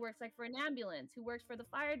 person who works like for an ambulance, who works for the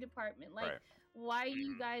fire department? Like, Right. why are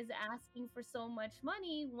you guys asking for so much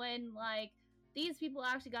money when like these people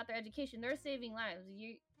actually got their education? They're saving lives.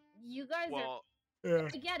 You guys Well, Yeah.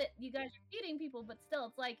 I get it. You guys are feeding people, but still,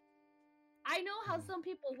 it's like, I know how some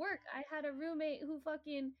people work. I had a roommate who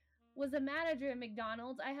fucking was a manager at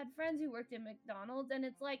McDonald's. I had friends who worked at McDonald's, and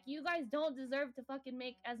it's like, you guys don't deserve to fucking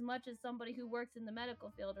make as much as somebody who works in the medical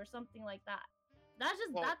field or something like that. That's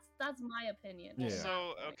just that's my opinion. Yeah.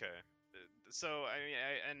 So okay, so I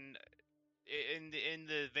mean, and in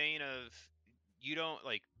the vein of, you don't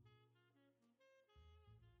like.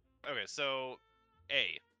 Okay, so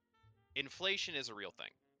inflation is a real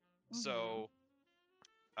thing. So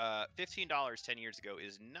 $15 10 years ago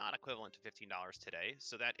is not equivalent to $15 today.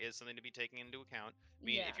 So that is something to be taken into account. I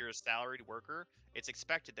mean, if you're a salaried worker, it's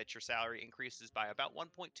expected that your salary increases by about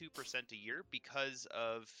 1.2% a year because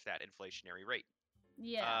of that inflationary rate.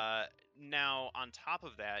 Yeah. Now, on top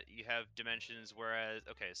of that, you have dimensions, whereas,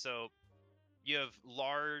 okay, so you have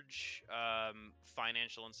large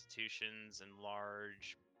financial institutions and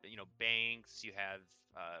large, banks. You have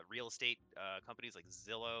real estate companies like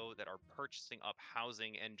Zillow that are purchasing up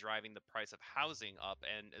housing and driving the price of housing up,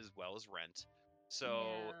 and as well as rent.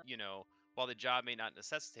 So, while the job may not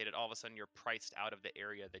necessitate it, all of a sudden you're priced out of the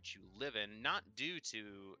area that you live in, not due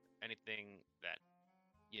to anything that,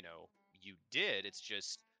 you did. It's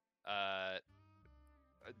just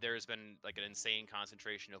there's been like an insane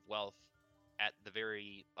concentration of wealth at the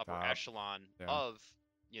very upper echelon of,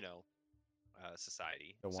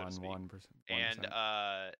 society, The so to speak. 1%. And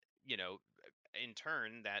in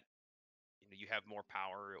turn, that you have more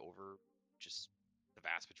power over just the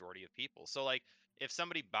vast majority of people. So like, if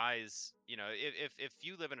somebody buys, if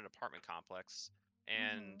you live in an apartment complex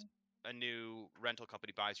and a new rental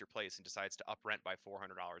company buys your place and decides to up rent by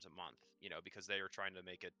 $400 a month, because they are trying to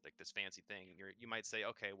make it like this fancy thing, you might say,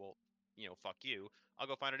 okay, well, fuck you, I'll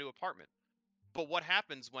go find a new apartment. But what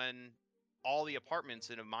happens when all the apartments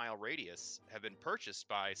in a mile radius have been purchased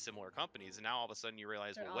by similar companies, and now all of a sudden you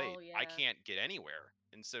realize, well, wait, I can't get anywhere,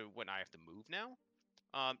 and so when I have to move now.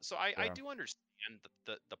 So I do understand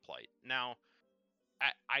the plight. Now,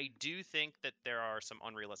 I do think that there are some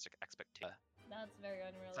unrealistic expectations. That's very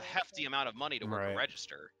unrealistic. It's a hefty amount of money to work a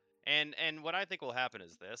register. And what I think will happen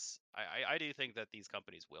is this. I do think that these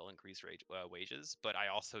companies will increase wages, but I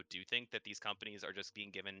also do think that these companies are just being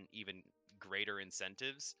given even greater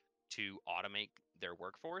incentives to automate their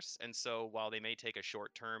workforce. And so while they may take a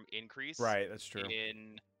short-term increase, right, that's true,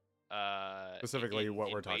 in specifically what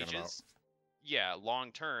we're talking wages, about. Yeah,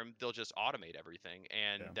 long term, they'll just automate everything,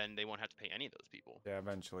 and then they won't have to pay any of those people. Yeah,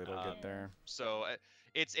 eventually they'll get there. So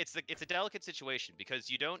it's a delicate situation, because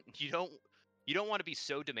you don't want to be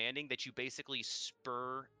so demanding that you basically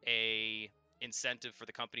spur a incentive for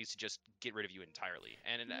the companies to just get rid of you entirely.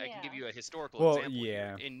 And I can give you a historical example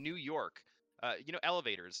here. In New York,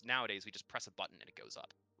 elevators nowadays, we just press a button and it goes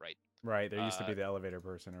up, right? Right, there used to be the elevator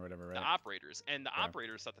person or whatever, right? The operators, and the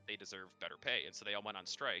operators thought that they deserved better pay, and so they all went on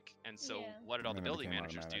strike. And so what did all the building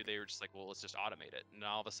managers do? They were just like, well, let's just automate it. And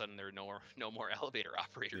all of a sudden there are no more elevator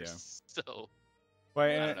operators. So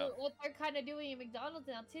Wait, I don't know. What they're kind of doing in McDonald's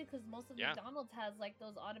now too, because most of Yeah. McDonald's has like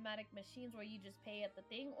those automatic machines where you just pay at the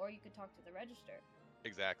thing, or you could talk to the register.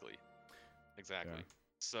 Exactly. Yeah.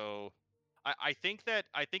 So, I think that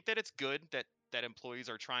it's good that employees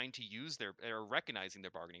are trying to use are recognizing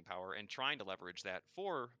their bargaining power and trying to leverage that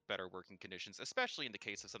for better working conditions, especially in the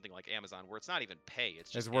case of something like Amazon, where it's not even pay; it's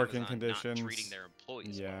just working Amazon conditions. not treating their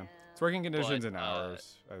employees Yeah. well. It's working conditions But, and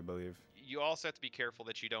hours, I believe. You also have to be careful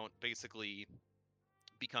that you don't basically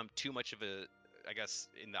become too much of a, I guess,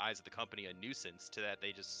 in the eyes of the company, a nuisance to that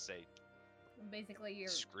they just say, Basically, you're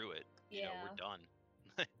screw it, we're done.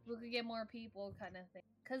 we could get more people, kind of thing.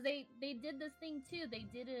 Because they did this thing too. They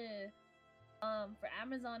did a for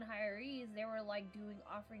Amazon hirees. They were like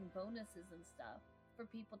offering bonuses and stuff for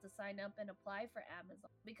people to sign up and apply for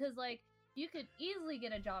Amazon, because like you could easily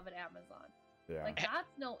get a job at Amazon. Yeah. Like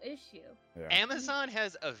that's no issue. Yeah. Amazon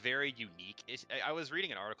has a very unique. I was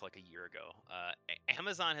reading an article like a year ago.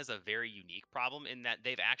 Amazon has a very unique problem in that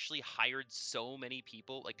they've actually hired so many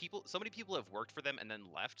people. So many people have worked for them and then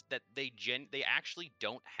left that they actually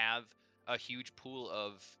don't have a huge pool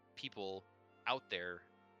of people out there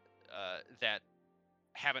that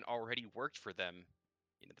haven't already worked for them.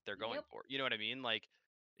 That they're going Yep. for. You know what I mean? Like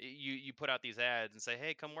you put out these ads and say,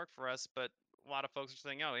 hey, come work for us, but a lot of folks are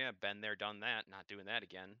saying, oh yeah, been there, done that, not doing that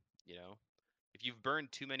again. If you've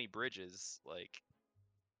burned too many bridges, like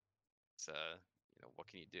it's what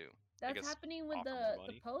can you do? That's happening with offer the more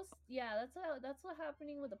money. post. Yeah, that's what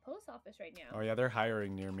happening with the post office right now. Oh yeah, they're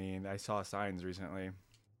hiring near me, and I saw signs recently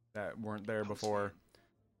that weren't there before.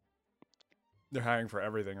 They're hiring for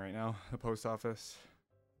everything right now. The post office.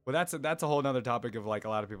 Well, that's a whole nother topic of like a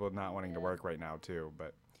lot of people not wanting to work right now too.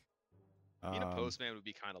 But being a postman would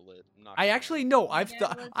be kind of lit. I actually know. I've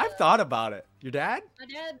thought about it. Your dad? My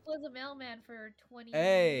dad was a mailman for 20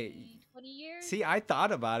 years. See, I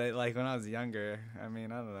thought about it like when I was younger. I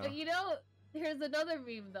mean, I don't know. But here's another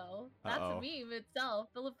meme though. That's Uh-oh. a meme itself.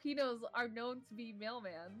 Filipinos are known to be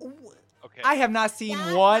mailmen. Okay. I have not seen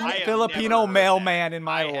one I have Filipino never heard mailman that. in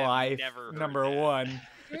my I have life. never heard Number that. one.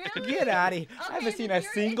 Really? Get out of here. I haven't seen a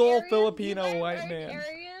single Filipino white man. You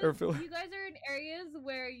guys are in areas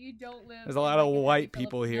where you don't live. There's a lot of white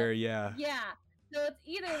people here, yeah. Yeah. So it's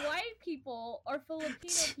either white people or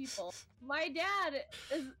Filipino people. My dad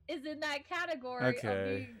is in that category of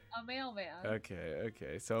being a mailman.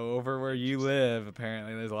 Okay. So over where you live,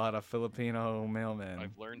 apparently there's a lot of Filipino mailmen.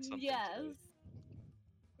 I've learned something. Yes. Today.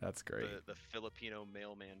 That's great. The Filipino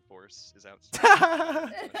mailman force is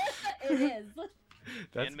outside. It is.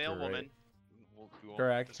 That's and mail great. woman.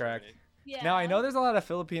 Correct. Yeah. Now I know there's a lot of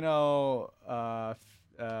Filipino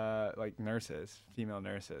like nurses, female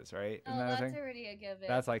nurses, right? Oh, that's already a given.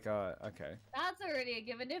 That's like okay. That's already a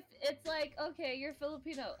given. If it's like, okay, you're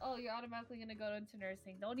Filipino, oh, you're automatically gonna go into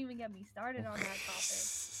nursing. Don't even get me started on that topic.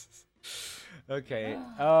 Okay.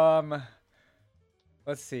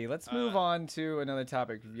 Let's see. Let's move on to another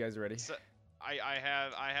topic. If you guys are ready. So, I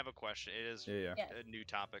have a question. It is Yeah. a new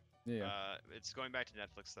topic. Yeah. It's going back to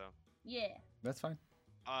Netflix though. Yeah. That's fine.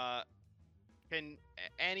 Can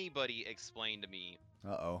anybody explain to me?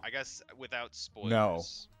 Uh-oh. I guess without spoilers. No.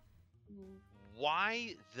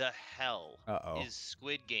 Why the hell Uh-oh. is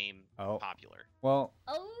Squid Game Oh. popular? Well,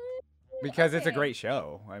 Oh. because it's a okay. great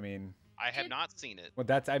show. I mean, I have not seen it. well,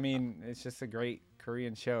 it's just a great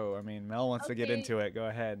Korean show. I mean, Mel wants to get Okay. into it. Go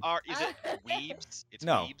ahead. Is it weebs? It's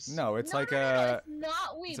No, weebs? no, it's No, like no, it's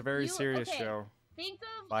not weeb. it's a very serious show, Think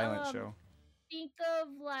of violent show. Think of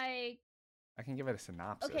like I can give it a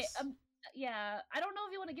synopsis. okay, yeah. I don't know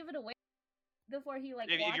if you want to give it away before he like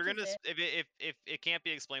If you're watches gonna, it. if it can't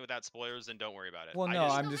be explained without spoilers, then don't worry about it. Well, I no,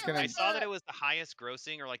 just, I'm just gonna. I saw that it was the highest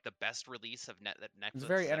grossing or like the best release of that Netflix. It's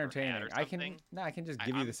very ever had entertaining. or I can something. I can just give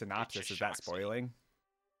you I'm- the it synopsis. just Is that shocks me. spoiling?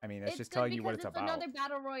 I mean, it's just good telling you what because it's about. Another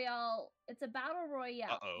battle royale. It's a battle royale.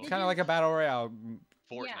 Uh-oh. Did Kind of you- like a battle royale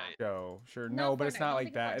Fortnite. show. Sure, Not no, but it's Fortnite, not don't like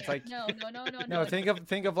think that. Fortnite. It's like no. no.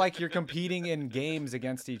 Think of like you're competing in games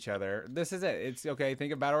against each other. This is it. It's okay.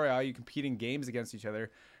 Think of battle royale. You compete in games against each other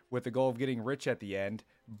with the goal of getting rich at the end,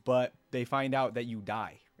 but they find out that you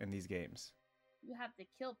die in these games. You have to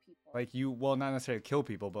kill people. Like well, not necessarily kill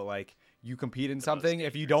people, but like you compete in most something.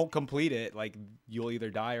 If you dangerous don't complete it, like you'll either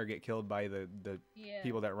die or get killed by the yeah.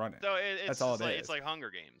 people that run it. So it's That's all just it like, is. It's like Hunger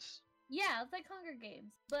Games. Yeah, it's like Hunger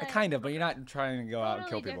Games, but Kind of, but you're not trying to go out and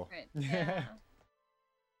kill totally people. different. Yeah.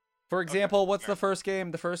 For example, what's fair. the first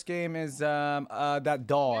game? The first game is that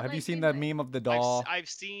doll. Red Have you light, seen green the light. meme of the doll? I've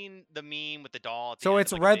seen the meme with the doll. At the So end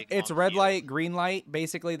it's of, like, a red. big, It's long red field. light, green light.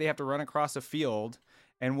 Basically, they have to run across a field,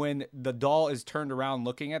 and when the doll is turned around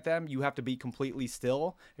looking at them, you have to be completely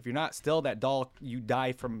still. If you're not still, that doll you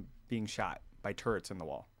die from being shot by turrets in the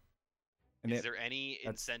wall. And is there any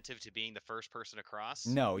incentive to being the first person across?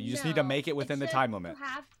 No, you just need to make it within the time limit. You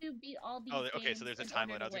have to beat all these okay, so there's a time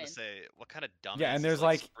limit. I was going to say, what kind of dumbass Yeah, and there's is,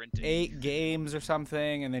 like sprinting? 8 games or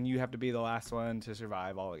something, and then you have to be the last one to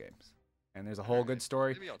survive all the games. And there's a whole good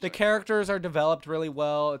story. The characters are developed really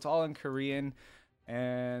well. It's all in Korean,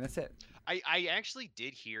 and that's it. I actually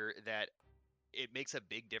did hear that it makes a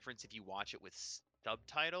big difference if you watch it with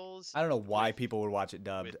subtitles. I don't know why people would watch it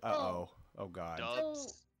dubbed. Oh god. Dubs.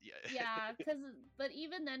 So, yeah, but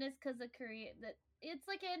even then it's because of Korean. That it's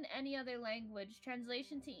like in any other language,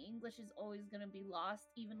 translation to English is always gonna be lost,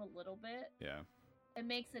 even a little bit. Yeah. It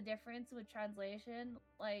makes a difference with translation.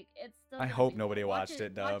 Like it's still. I hope nobody watched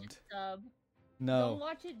it dubbed. Watch it sub. No. Don't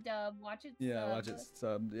watch it dubbed. Watch it. Yeah, sub. watch it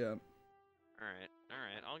subbed. Yeah. All right.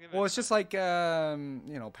 I'll give it. Well, it's just like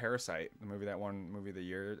Parasite, the movie of the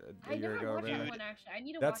year a year ago. I never watched that one actually. I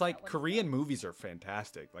need to That's watch like that one Korean movies are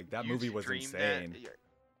fantastic. Like that movie was insane.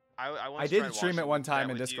 I did stream it one time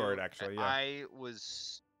in Discord actually. Yeah. I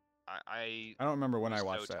don't remember when I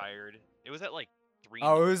watched so that. Tired. It was at like 3.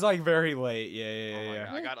 Oh, it was like very late.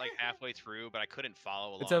 Yeah. I got like halfway through, but I couldn't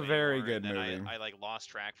follow along. It's a very anymore, good and movie. then I like lost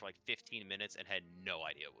track for like 15 minutes and had no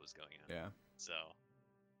idea what was going on. Yeah. So,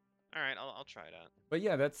 all right, I'll try it out. But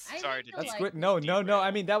yeah, that's sorry to that's like, good. No.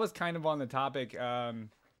 I mean, that was kind of on the topic.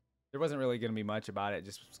 There wasn't really gonna be much about it.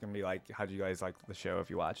 Just was gonna be like, how do you guys like the show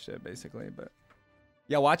if you watched it, basically. But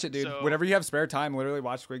yeah, watch it, dude. So, whenever you have spare time, literally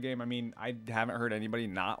watch Squid Game. I mean, I haven't heard anybody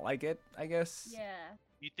not like it, I guess. Yeah.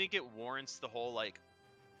 You think it warrants the whole like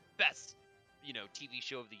best, TV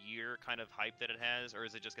show of the year kind of hype that it has, or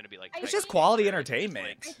is it just going to be like? It's just quality entertainment.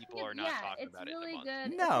 Like, people are not talking about it. Really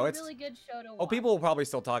good. No, it's a really good show to watch. Oh, people will probably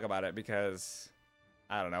still talk about it because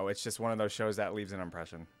I don't know. It's just one of those shows that leaves an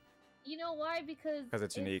impression. You know why? Because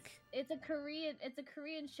it's unique. It's a Korean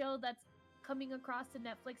show that's coming across to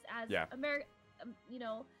Netflix as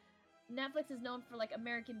Netflix is known for like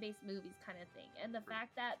American-based movies kind of thing, and the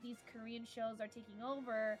fact that these Korean shows are taking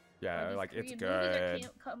over, like Korean it's good. movies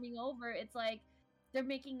are coming over. It's like they're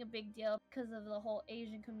making a big deal because of the whole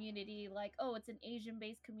Asian community. Like, oh, it's an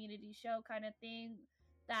Asian-based community show kind of thing.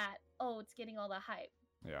 That it's getting all the hype.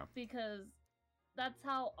 Yeah. Because that's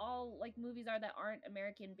how all like movies are that aren't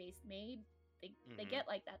American-based made. They get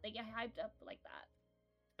like that. They get hyped up like that.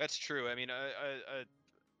 That's true. I mean,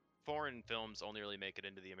 foreign films only really make it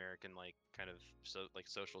into the American like kind of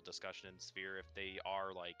social discussion and sphere if they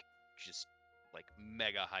are like just like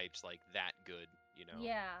mega hyped, like that good,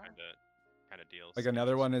 Yeah. Kind of deals. Like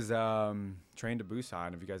another one is Train to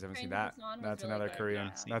Busan. If you guys haven't seen that, that's really another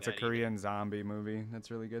Korean. That's a Korean zombie movie.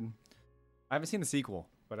 That's really good. I haven't seen the sequel,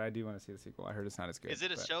 but I do want to see the sequel. I heard it's not as good. Is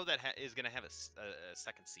it a show that is going to have a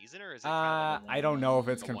second season, or is it? I don't know if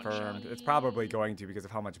it's confirmed. It's probably going to because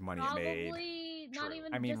of how much money it made. Probably not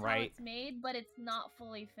even just how it's made, but it's not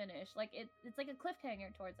fully finished. Like it's like a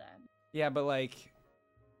cliffhanger towards the end. Yeah, but like,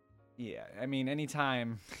 yeah, I mean,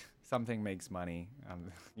 anytime something makes money,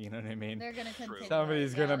 you know what I mean? They're gonna continue.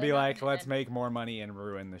 Somebody's gonna be like, let's make more money and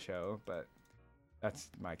ruin the show, but. That's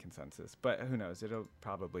my consensus, but who knows? It'll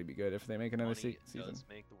probably be good if they make another season. Does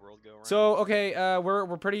make the world go around. So okay, we're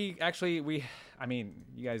pretty actually I mean,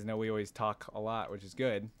 you guys know we always talk a lot, which is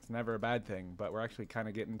good. It's never a bad thing, but we're actually kind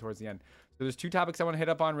of getting towards the end. So there's 2 topics I want to hit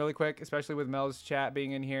up on really quick, especially with Mel's chat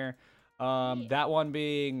being in here. That one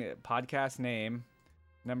being podcast name.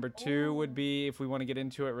 Number 2 would be, if we want to get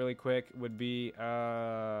into it really quick, would be well,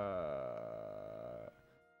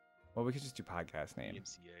 we could just do podcast name.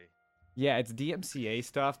 DMCA. Yeah, it's DMCA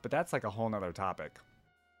stuff, but that's like a whole nother topic.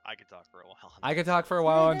 I could talk for a while. I could talk for a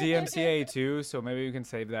while on DMCA too, so maybe we can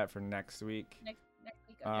save that for next week. Next week.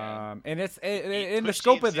 Okay. And it's in the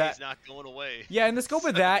scope of that. Not going away. Yeah, in the scope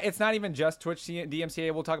of that, it's not even just Twitch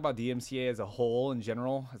DMCA. We'll talk about DMCA as a whole in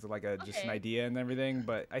general, as like just an idea and everything.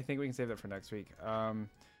 But I think we can save that for next week.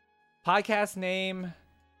 Podcast name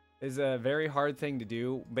is a very hard thing to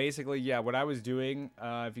do. Basically, yeah, what I was doing,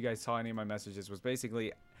 if you guys saw any of my messages, was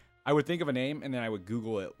basically I would think of a name and then I would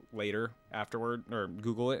Google it later afterward, or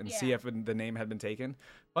Google it and see if the name had been taken.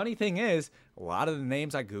 Funny thing is, a lot of the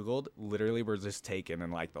names I Googled literally were just taken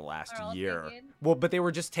in like the last year. Taken? Well, but they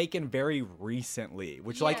were just taken very recently,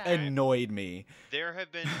 which like annoyed me. There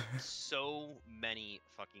have been so many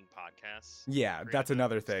fucking podcasts. Yeah, that's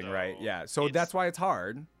another thing, right? Yeah, so that's why it's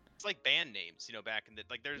hard. It's like band names, back in the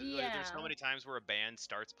there's so many times where a band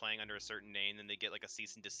starts playing under a certain name, and they get like a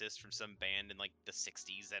cease and desist from some band in like the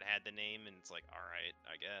 60s that had the name, and it's like, all right,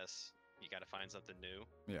 I guess you got to find something new.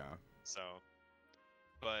 Yeah. So,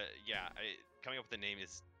 but yeah, coming up with a name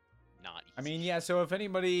is not easy. I mean, yeah. So if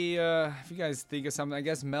anybody, if you guys think of something, I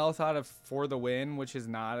guess Mel thought of For the Win, which is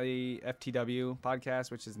not a FTW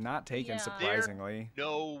podcast, which is not taken surprisingly.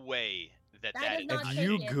 No way that That is is not not If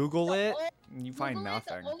you taken. Google The it, o- you find Google it,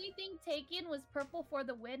 nothing. The only thing taken was Purple for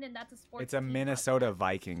the Win, and that's a sports. It's a team Minnesota podcast.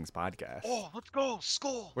 Vikings podcast. Oh, let's go,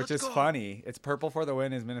 skull. Which let's is go. funny. It's Purple for the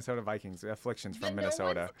Win is Minnesota Vikings. Afflictions from But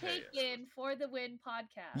Minnesota. No one's taken for the Win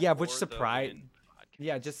podcast. Yeah, which For the surprised. Win podcast.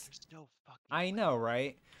 Yeah, just There's no fucking I way. know,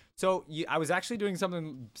 right? So I was actually doing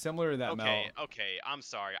something similar to that, Mel. Okay, I'm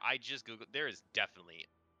sorry. I just googled. There is definitely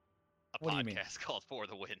a What do you mean? podcast called For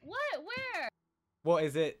the Win. What? Where? Well,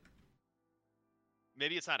 is it?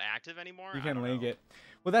 Maybe it's not active anymore. You I can don't link know. it.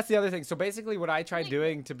 Well, that's the other thing. So basically, what I tried Wait.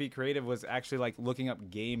 doing to be creative was actually like looking up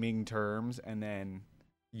gaming terms and then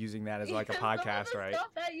using that as like a Some of podcast, the right? Stuff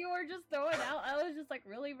that you were just throwing out, I was just like,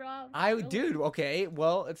 really, Rob? I Really? dude, okay.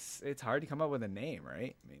 Well, it's hard to come up with a name,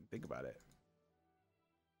 right? I mean, think about it.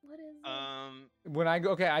 What is it? When I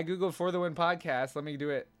googled For the Win podcast. Let me do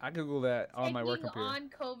it. I googled that on my work Taking computer. on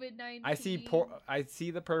COVID-19. I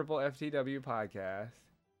see the Purple FTW podcast.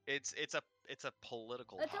 It's a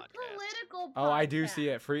political It's podcast. a political podcast. Oh, I do see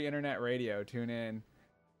it. Free internet radio. Tune in.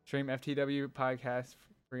 Stream FTW podcast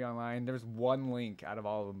free online. There's one link out of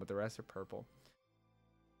all of them, but the rest are purple.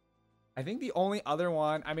 I think the only other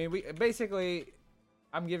one. I mean, we basically.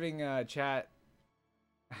 I'm giving chat.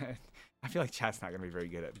 I feel like chat's not gonna be very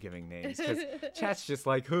good at giving names because chat's just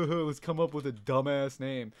like, let's come up with a dumbass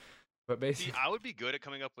name. But See, basically, I would be good at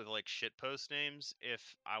coming up with like shit post names if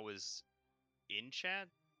I was in chat,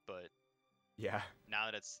 but yeah. now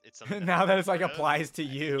that it's something Now that it's like heard of, applies to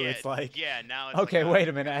you, yeah, it's like, yeah. Now it's okay, like, wait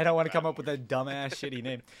a minute. I don't want to come up with a dumbass shitty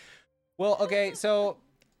name. Well, okay, so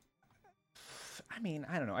I mean,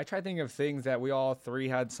 I don't know. I tried thinking of things that we all three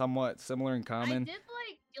had somewhat similar in I common. did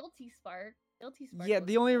like Guilty Spark. Yeah, was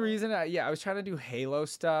the only cool. reason I was trying to do Halo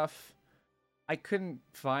stuff. I couldn't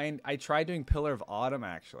find. I tried doing Pillar of Autumn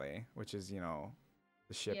actually, which is the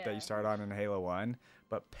ship that Yeah. you start on in Halo 1.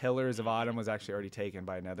 But Pillars of Autumn was actually already taken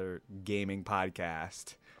by another gaming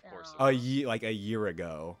podcast Of course Oh, it a year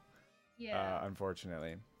ago. yeah.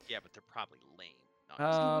 Unfortunately. yeah, but they're probably lame.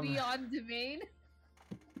 No, Booty on domain.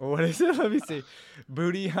 What is it? Let me see.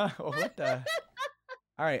 Booty, huh? What the?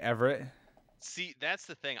 All right, Everett. see, that's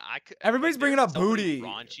the thing. Everybody's bringing up booty.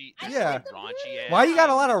 Raunchy. I Yeah. like the Raunchy. booty. ass Why you got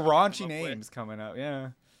a lot of names to raunchy come up with. names coming up? Yeah.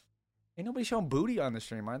 Ain't nobody showing booty on the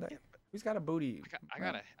stream, are they? Who's got a booty? I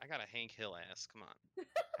got a Hank Hill ass. Come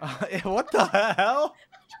on. What the hell?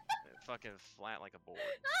 Fucking flat like a board.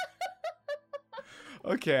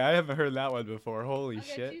 Okay, I haven't heard that one before. Holy I got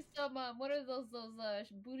shit. you some. What are those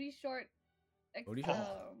booty short? Booty short?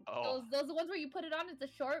 Oh. Those the ones where you put it on. It's a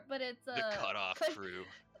short, but it's The cutoff cush- crew.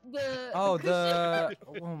 Oh, cushion.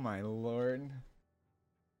 oh my lord.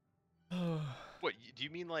 What do you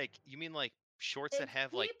mean? Like shorts that It's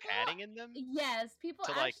have like people- padding in them? Yes, people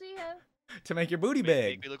To, like, actually have. To make your booty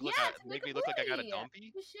Make big. me look like Yeah, I, to make make me a look like I got a booty. dumpy.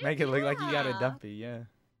 You should, Make it look like you got a yeah. dumpy, yeah.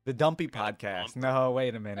 The Dumpy Got a podcast. dump? No,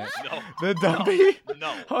 wait a minute. No. The Dumpy?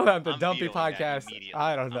 No. Hold on, the I'm Dumpy vetoing that podcast. immediately.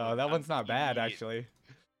 I don't know. I'm- That I'm one's not bad, immediate- actually.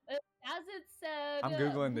 As it said. I'm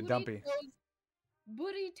Googling the Booty Dumpy. Toes-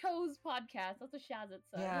 Booty Toes podcast. That's what Shaz it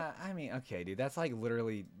said. Yeah, I mean, okay, dude. That's like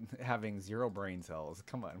literally having 0 brain cells.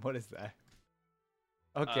 Come on, what is that?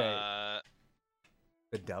 Okay,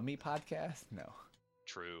 the Dummy podcast? No.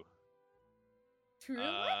 True. True.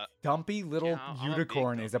 Dumpy Little Yeah, I'm a big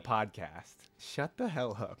Unicorn is a Dumpy. podcast. Shut the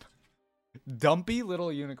hell up. Dumpy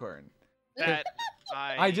Little Unicorn. That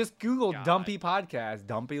I just Googled God. Dumpy podcast.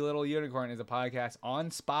 Dumpy Little Unicorn is a podcast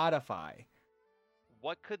on Spotify.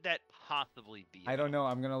 What could that possibly be? I don't though? know.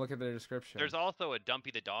 I'm going to look at the description. There's also a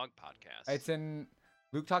Dumpy the Dog podcast. It's in.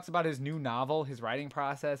 Luke talks about his new novel, his writing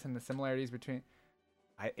process, and the similarities between.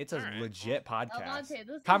 It's a Alright, legit podcast. Alante,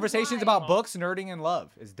 this is Conversations why- about books, nerding, and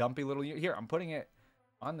love is Dumpy Little. Here, I'm putting it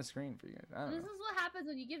on the screen for you guys. I don't This know. is what happens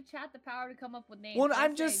when you give chat the power to come up with names. Well, They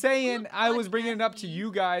I'm just say, saying. "Good I was bringing it up to podcasting,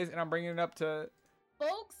 you guys, and I'm bringing it up to.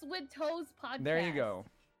 Folks with Toes podcast. There you go.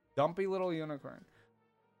 Dumpy Little Unicorn.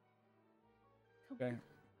 Okay.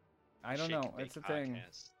 I don't Shake know. and Bake It's a thing.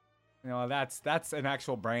 podcast. That's an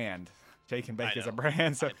actual brand. Shake and Bake I is a know.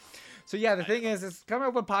 brand. So, I- so yeah, the I thing know. is coming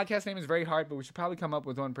up with a podcast name is very hard, but we should probably come up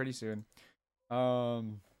with one pretty soon. I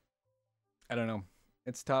don't know.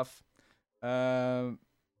 It's tough. And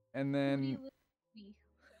then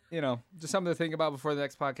just something to think about before the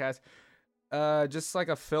next podcast. Just like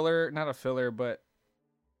a filler, not a filler, but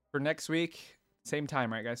for next week, same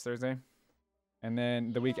time, right, guys? Thursday. And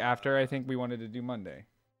then the week after, I think we wanted to do Monday,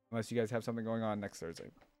 unless you guys have something going on next Thursday.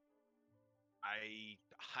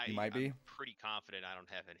 You might be? I'm pretty confident I don't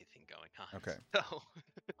have anything going on. Okay. So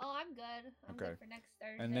Oh, I'm good. I'm Okay. good for next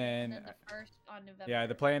Thursday. And then, the first on November. Yeah,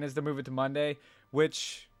 the plan is to move it to Monday,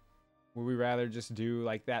 which would we rather just do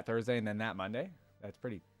like that Thursday and then that Monday? That's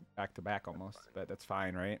pretty back to back almost, but that's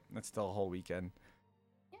fine, right? That's still a whole weekend.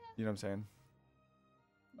 Yeah. You know what I'm saying?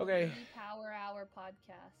 The Okay. Mini Power Hour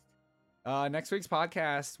podcast. Next week's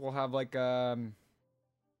podcast we'll have like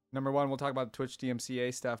number one, we'll talk about Twitch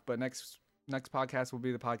DMCA stuff, but next podcast will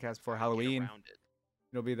be the podcast before Halloween.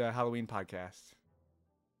 It'll be the Halloween podcast,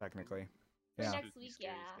 technically. For Yeah. next week,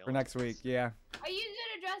 yeah. For next week, yeah. Are you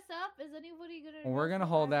gonna dress up? Is anybody gonna? Well, we're dress gonna up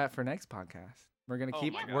hold as- that for next podcast. We're gonna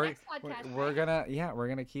keep my God. we're next podcast, we're right? we're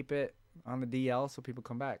gonna keep it on the DL so people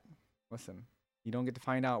come back. Listen, you don't get to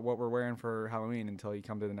find out what we're wearing for Halloween until you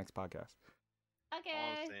come to the next podcast. All Okay.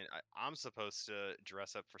 I'm saying, I'm supposed to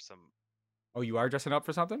dress up for some. Oh, you are dressing up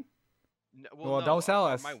for something? Well, No, don't sell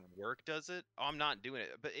us. My work does it. Oh, I'm not doing it,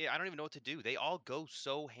 but I don't even know what to do. They all go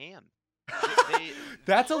so ham.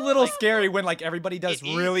 That's a little scary when like everybody does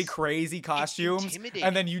It really is. crazy It's costumes, intimidating.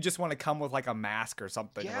 and then you just want to come with like a mask or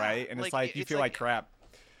something, Yeah, right? And it's like, like you it's feel like like- crap.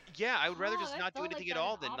 Yeah, I would rather Oh, just I not do felt anything like at that in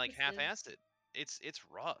all than like offices. half-ass it. It's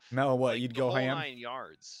rough. No, what, Like, you'd the go whole ham? 9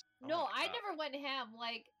 yards. Oh No, my I God. never went ham.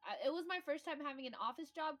 Like, it was my first time having an office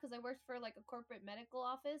job because I worked for like a corporate medical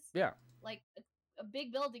office. Yeah. Like a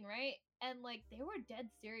big building, right? And like they were dead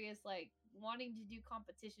serious, like wanting to do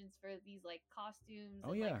competitions for these like costumes.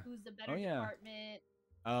 Oh, and, yeah. Like, who's the better yeah. department?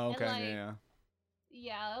 Oh, And, okay, like, yeah.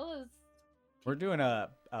 Yeah, it was. We're doing a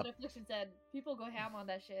What Affliction said. People go ham on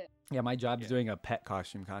that shit. yeah. My job's Yeah. doing a pet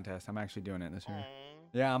costume contest. I'm actually doing it this year. Aw.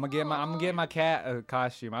 Yeah, I'm gonna get Aw. my cat a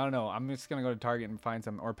costume. I don't know. I'm just gonna go to Target and find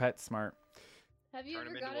some or PetSmart. Have you Turn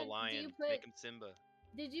ever him into a gotten? lion. Make him Simba.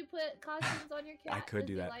 Did you put costumes on your cat? I could Does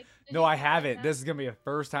do he that. like- does No, he I like haven't. that? This is gonna be the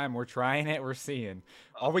first time we're trying it. We're seeing.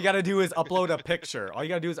 All we gotta do is upload a picture. All you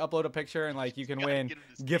gotta do is upload a picture, and like you can Gotta win get him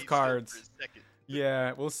to gift stay still for a cards. second.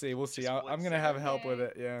 Yeah, we'll see. We'll see. Just I'm one gonna have second. help with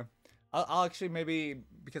it. Yeah, I'll actually maybe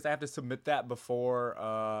because I have to submit that before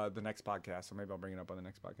the next podcast, so maybe I'll bring it up on the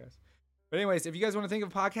next podcast. But anyways, if you guys want to think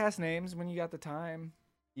of podcast names when you got the time,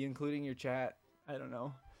 including your chat, I don't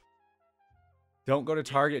know. Don't go to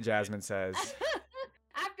Target, Jasmine says.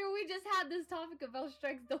 After we just had this topic of El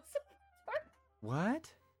Strikes Dos.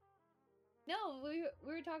 What? No, we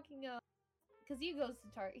were talking because he goes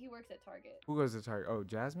to Target. He works at Target. Who goes to Target? Oh,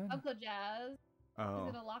 Jasmine. Uncle Jazz. He's Oh.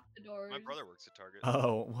 gonna lock the doors. My brother works at Target.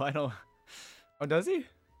 Oh, why don't? Oh, does he?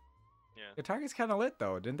 Yeah. The Target's kind of lit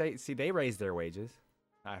though, didn't they? See, they raised their wages.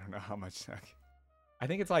 I don't know how much. I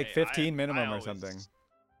think it's like Hey, 15 minimum or always- something.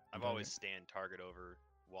 I've always stand Target over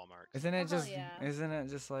Walmart. Isn't it hell just? yeah. Isn't it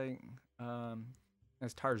just like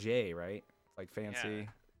it's Target, right? It's like fancy.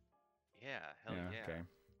 Yeah, hell yeah. Okay.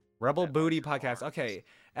 Rebel That Booty marks your podcast. arms. Okay,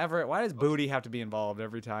 Everett, why does booty have to be involved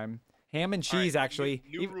every time? Ham and All right, cheese, actually.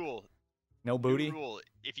 New rule. No New booty. rule.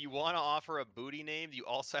 If you want to offer a booty name, you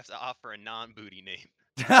also have to offer a non-booty name.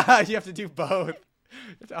 You have to do both.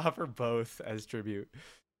 You have to offer both as tribute.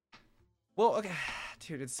 Well, okay,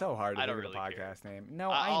 dude, it's so hard to I think don't of a really care. podcast name.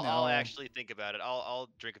 No, I'll, I know. I'll actually think about it. I'll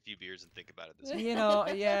drink a few beers and think about it this week. You know,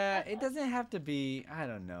 yeah, it doesn't have to be. I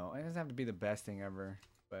don't know. It doesn't have to be the best thing ever,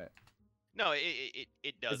 but No, it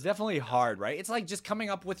does. it's definitely hard, right? It's like just coming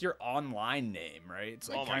up with your online name, right? It's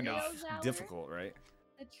like Oh my kind of gosh. Hour? difficult, right?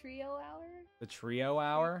 The trio hour. The trio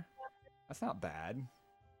hour. That's not bad.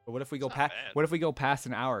 But what if we go It's not past? bad. What if we go past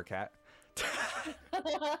an hour, Cat?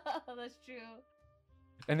 That's true.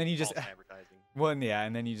 And then you just False advertising. well, yeah,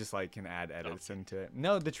 and then you just like can add edits into it.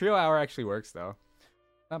 No, the trio hour actually works though.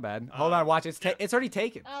 Not bad. Hold on, watch. yeah. It's already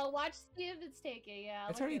taken. Watch see if it's taken. Yeah.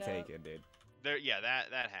 It's look already it up. taken, dude. There, yeah,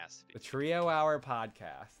 that has to be. The trio hour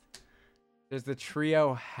podcast. There's the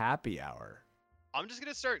trio happy hour. I'm just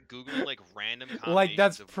gonna start googling like random. Like,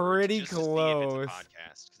 that's combinations of words pretty just to see if it's a close. podcast,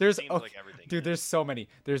 'cause it There's seems okay, like everything dude. is. There's so many.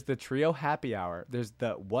 There's the trio happy hour. There's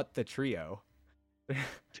the what the trio. Oh,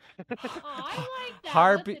 I like that.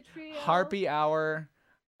 Harpy What's the trio? Harpy hour.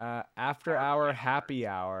 After hour happy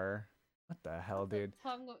hour. What the hell, dude?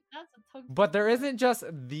 That's a tongue. But there isn't just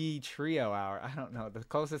the trio hour. I don't know. The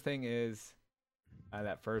closest thing is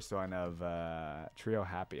that first one of trio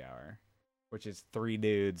happy hour, which is 3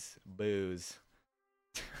 dudes, booze.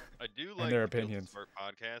 I do and like their the Guilty opinions. Smart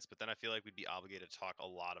podcast, but then I feel like we'd be obligated to talk a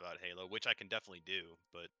lot about Halo, which I can definitely do.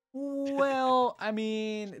 But Well, I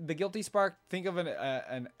mean, the Guilty Spark. Think of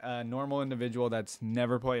a normal individual that's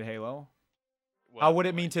never played Halo. How well, would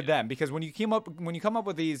it mean like, to yeah. them? Because when you come up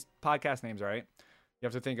with these podcast names, right? You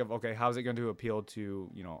have to think of, okay, how's it going to appeal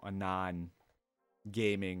to, a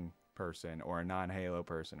non-gaming person or a non-Halo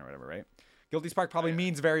person or whatever, right? Guilty Spark probably Yeah.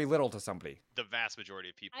 means very little to somebody. The vast majority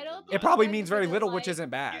of people. I don't will think It not. probably Like, means very because, little, which like, isn't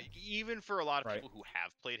bad. Even for a lot of Right. people who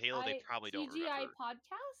have played Halo, they probably don't TGI remember.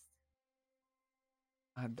 podcast.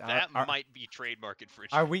 That Are- might be trademark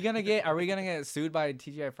infringement. Are we gonna get sued by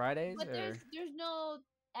TGI Fridays? But or? there's no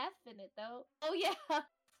F in it though. Oh yeah.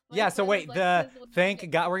 Yeah. So wait, Like, thank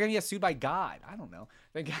God we're gonna get sued by God. I don't know.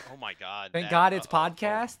 Thank God. Oh my God. Thank God it's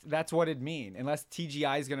podcast. That's what it'd mean. Unless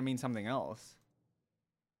TGI is gonna mean something else.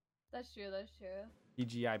 That's true. That's true.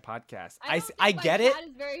 TGI podcast. I get it. Chat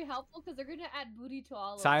is very helpful because they're gonna add booty to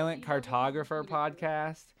all Silent of it. Cartographer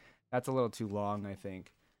podcast. That's a little too long, I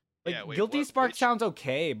think. Like Yeah, wait, Guilty Spark sounds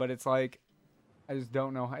okay, but it's like I just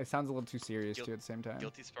don't know. It sounds a little too serious too at the same time.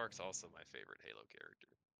 Guilty Spark's also my favorite Halo character.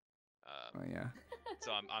 Oh yeah.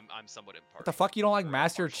 So I'm somewhat impartial. What the fuck? You don't like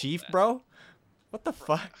Master partial to Chief, that. bro? What the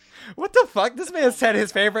fuck? What the fuck? This man said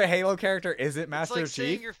his favorite Halo character isn't Master It's like Chief.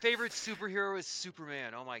 saying your favorite superhero is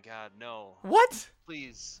Superman. Oh my God, no. What?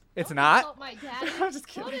 Please. It's Don't not. Insult my daddy. I'm just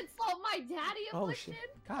kidding. Don't insult my daddy. Oh Affliction.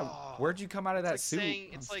 shit. God, where'd you come out of that It's suit? like saying,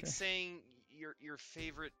 I'm it's like scared. saying your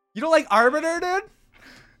favorite You don't like Arbiter, dude?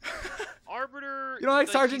 Arbiter. You don't like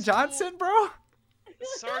Sergeant he's cool. Johnson, bro?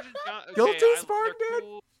 Sergeant Johnson. Guilty Spark, dude?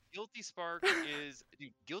 Cool. Guilty Spark is dude.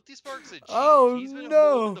 Guilty Spark's a G. Oh, He's been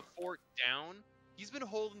no. holding the fort down. He's been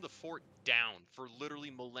holding the fort down for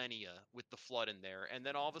literally millennia with the flood in there, and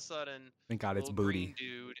then all of a sudden, Thank God it's little booty. green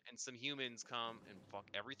dude and some humans come and fuck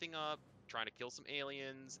everything up, trying to kill some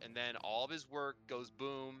aliens, and then all of his work goes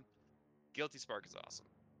boom. Guilty Spark is awesome.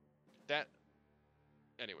 That.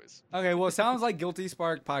 Anyways, Okay, well, it sounds like Guilty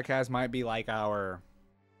Spark podcast might be like our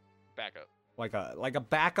back up. like a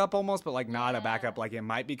backup almost, but like not a Yeah. backup. Like it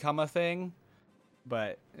might become a thing,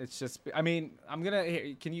 but it's just. I mean, I'm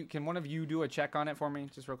gonna. Can one of you do a check on it for me,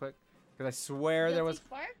 just real quick? Because I swear there was.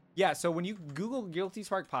 Spark? Yeah. So when you Google Guilty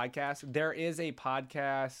Spark podcast, there is a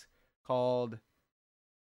podcast called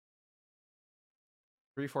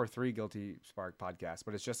 343 Guilty Spark podcast,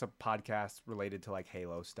 but it's just a podcast related to like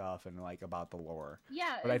Halo stuff and like about the lore.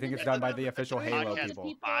 Yeah. But I think it's done by the official Halo Podcast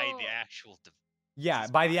people. by the actual. Yeah,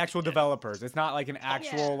 This by the podcast, actual yeah. developers. It's not like an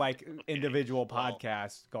actual Yeah. like individual Well.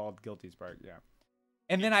 podcast called Guilty Spark. Yeah.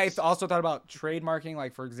 And then I also thought about trademarking,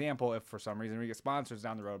 like for example, if for some reason we get sponsors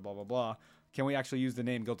down the road, blah blah blah, can we actually use the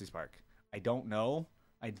name Guilty Spark? I don't know.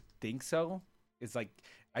 I think so. It's like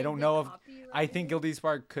I don't know if I think Guilty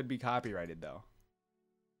Spark could be copyrighted though.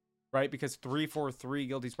 Right? Because 343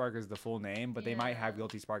 Guilty Spark is the full name, but they might have Yeah.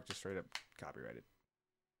 Guilty Spark just straight up copyrighted.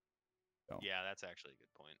 So. Yeah, that's actually a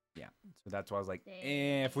good point. Yeah, so that's why I was like,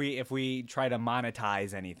 Dang. if we try to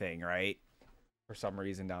monetize anything, right, for some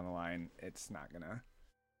reason down the line, it's not gonna.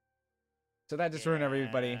 So that just ruined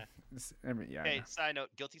everybody. Yeah. I Hey, know. side note: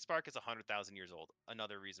 Guilty Spark is 100,000 years old.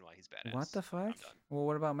 Another reason why he's badass. What the I'm fuck? done. Well,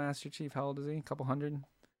 what about Master Chief? How old is he? A couple hundred?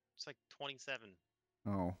 It's like 27.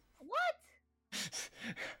 Oh. What?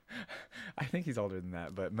 I think he's older than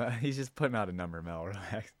that, but he's just putting out a number, Mel.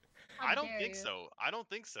 Relax. I don't dare think you. so. I don't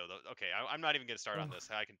think so. Though. Okay, I'm not even gonna start on this.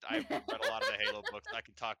 I've read a lot of the Halo books. I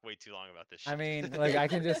can talk way too long about this shit. I mean, like, I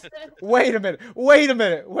can just wait a minute.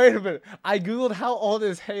 I googled how old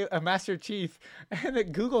is Master Chief, and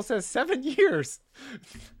it Google says 7 years.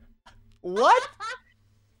 What?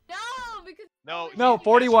 No, because no, No, Master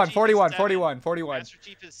 41, Chief is 41, 7. 41, 41. Master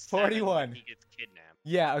Chief is 7 when 41. he gets kidnapped.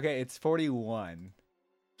 Yeah, okay, it's 41.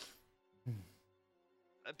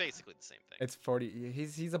 Basically the same thing. It's 40.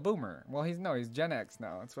 He's a boomer. Well, he's Gen X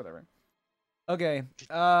now. It's whatever. Okay.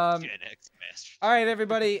 Gen X Master. All right,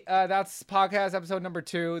 everybody. That's podcast episode number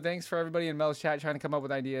 2. Thanks for everybody in Mel's chat trying to come up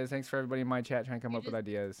with ideas. Thanks for everybody in my chat trying to come up with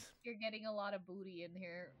ideas. you're getting a lot of booty in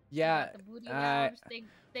here. You Yeah, got the booty lounge.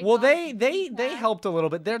 Well, got they the they cat. helped a little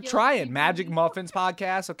bit. They're Guilty trying Magic Booty. Muffins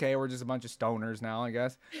podcast. Okay, we're just a bunch of stoners now, I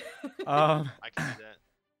guess. I can do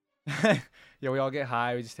that. Yeah, we all get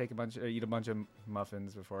high. We just eat a bunch of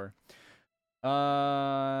muffins before.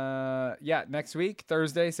 Yeah, next week,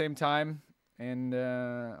 Thursday, same time, and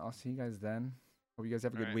I'll see you guys then. Hope you guys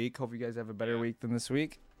have a good Alright. week. Hope you guys have a better Yeah. week than this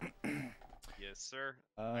week. Yes, sir.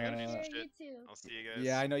 I gotta do some Yeah, shit. you too. I'll see you guys.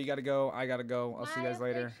 Yeah, I know you gotta go. I gotta go. I'll see you Bye, guys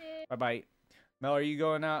later. Affliction. Bye bye. Mel, are you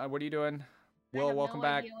going out? What are you doing? I Will, have welcome no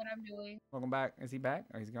back. idea what I'm doing. Welcome back. Is he back?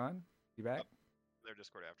 Oh, he's gone. Is he back? Their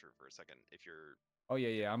Discord after for a second. If you're Oh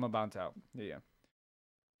yeah. I'm about out. Yeah.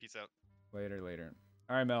 peace out. Later.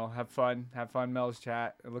 All right, Mel. Have fun. Have fun, Mel's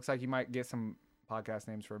chat. It looks like you might get some podcast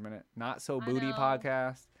names for a minute. Not so I booty know.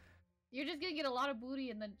 podcast. You're just gonna get a lot of booty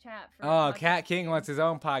in the chat. For Oh, podcast Cat King names. wants his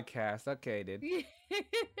own podcast. Okay, dude. All All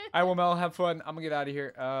right, well, Mel, have fun. I'm gonna get out of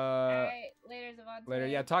here. right, later, Zavante. Later.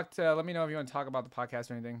 Yeah, let me know if you want to talk about the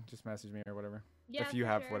podcast or anything. Just message me or whatever. Yeah, if you for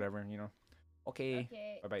have sure. whatever, you know. Okay.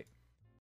 Okay. Bye bye.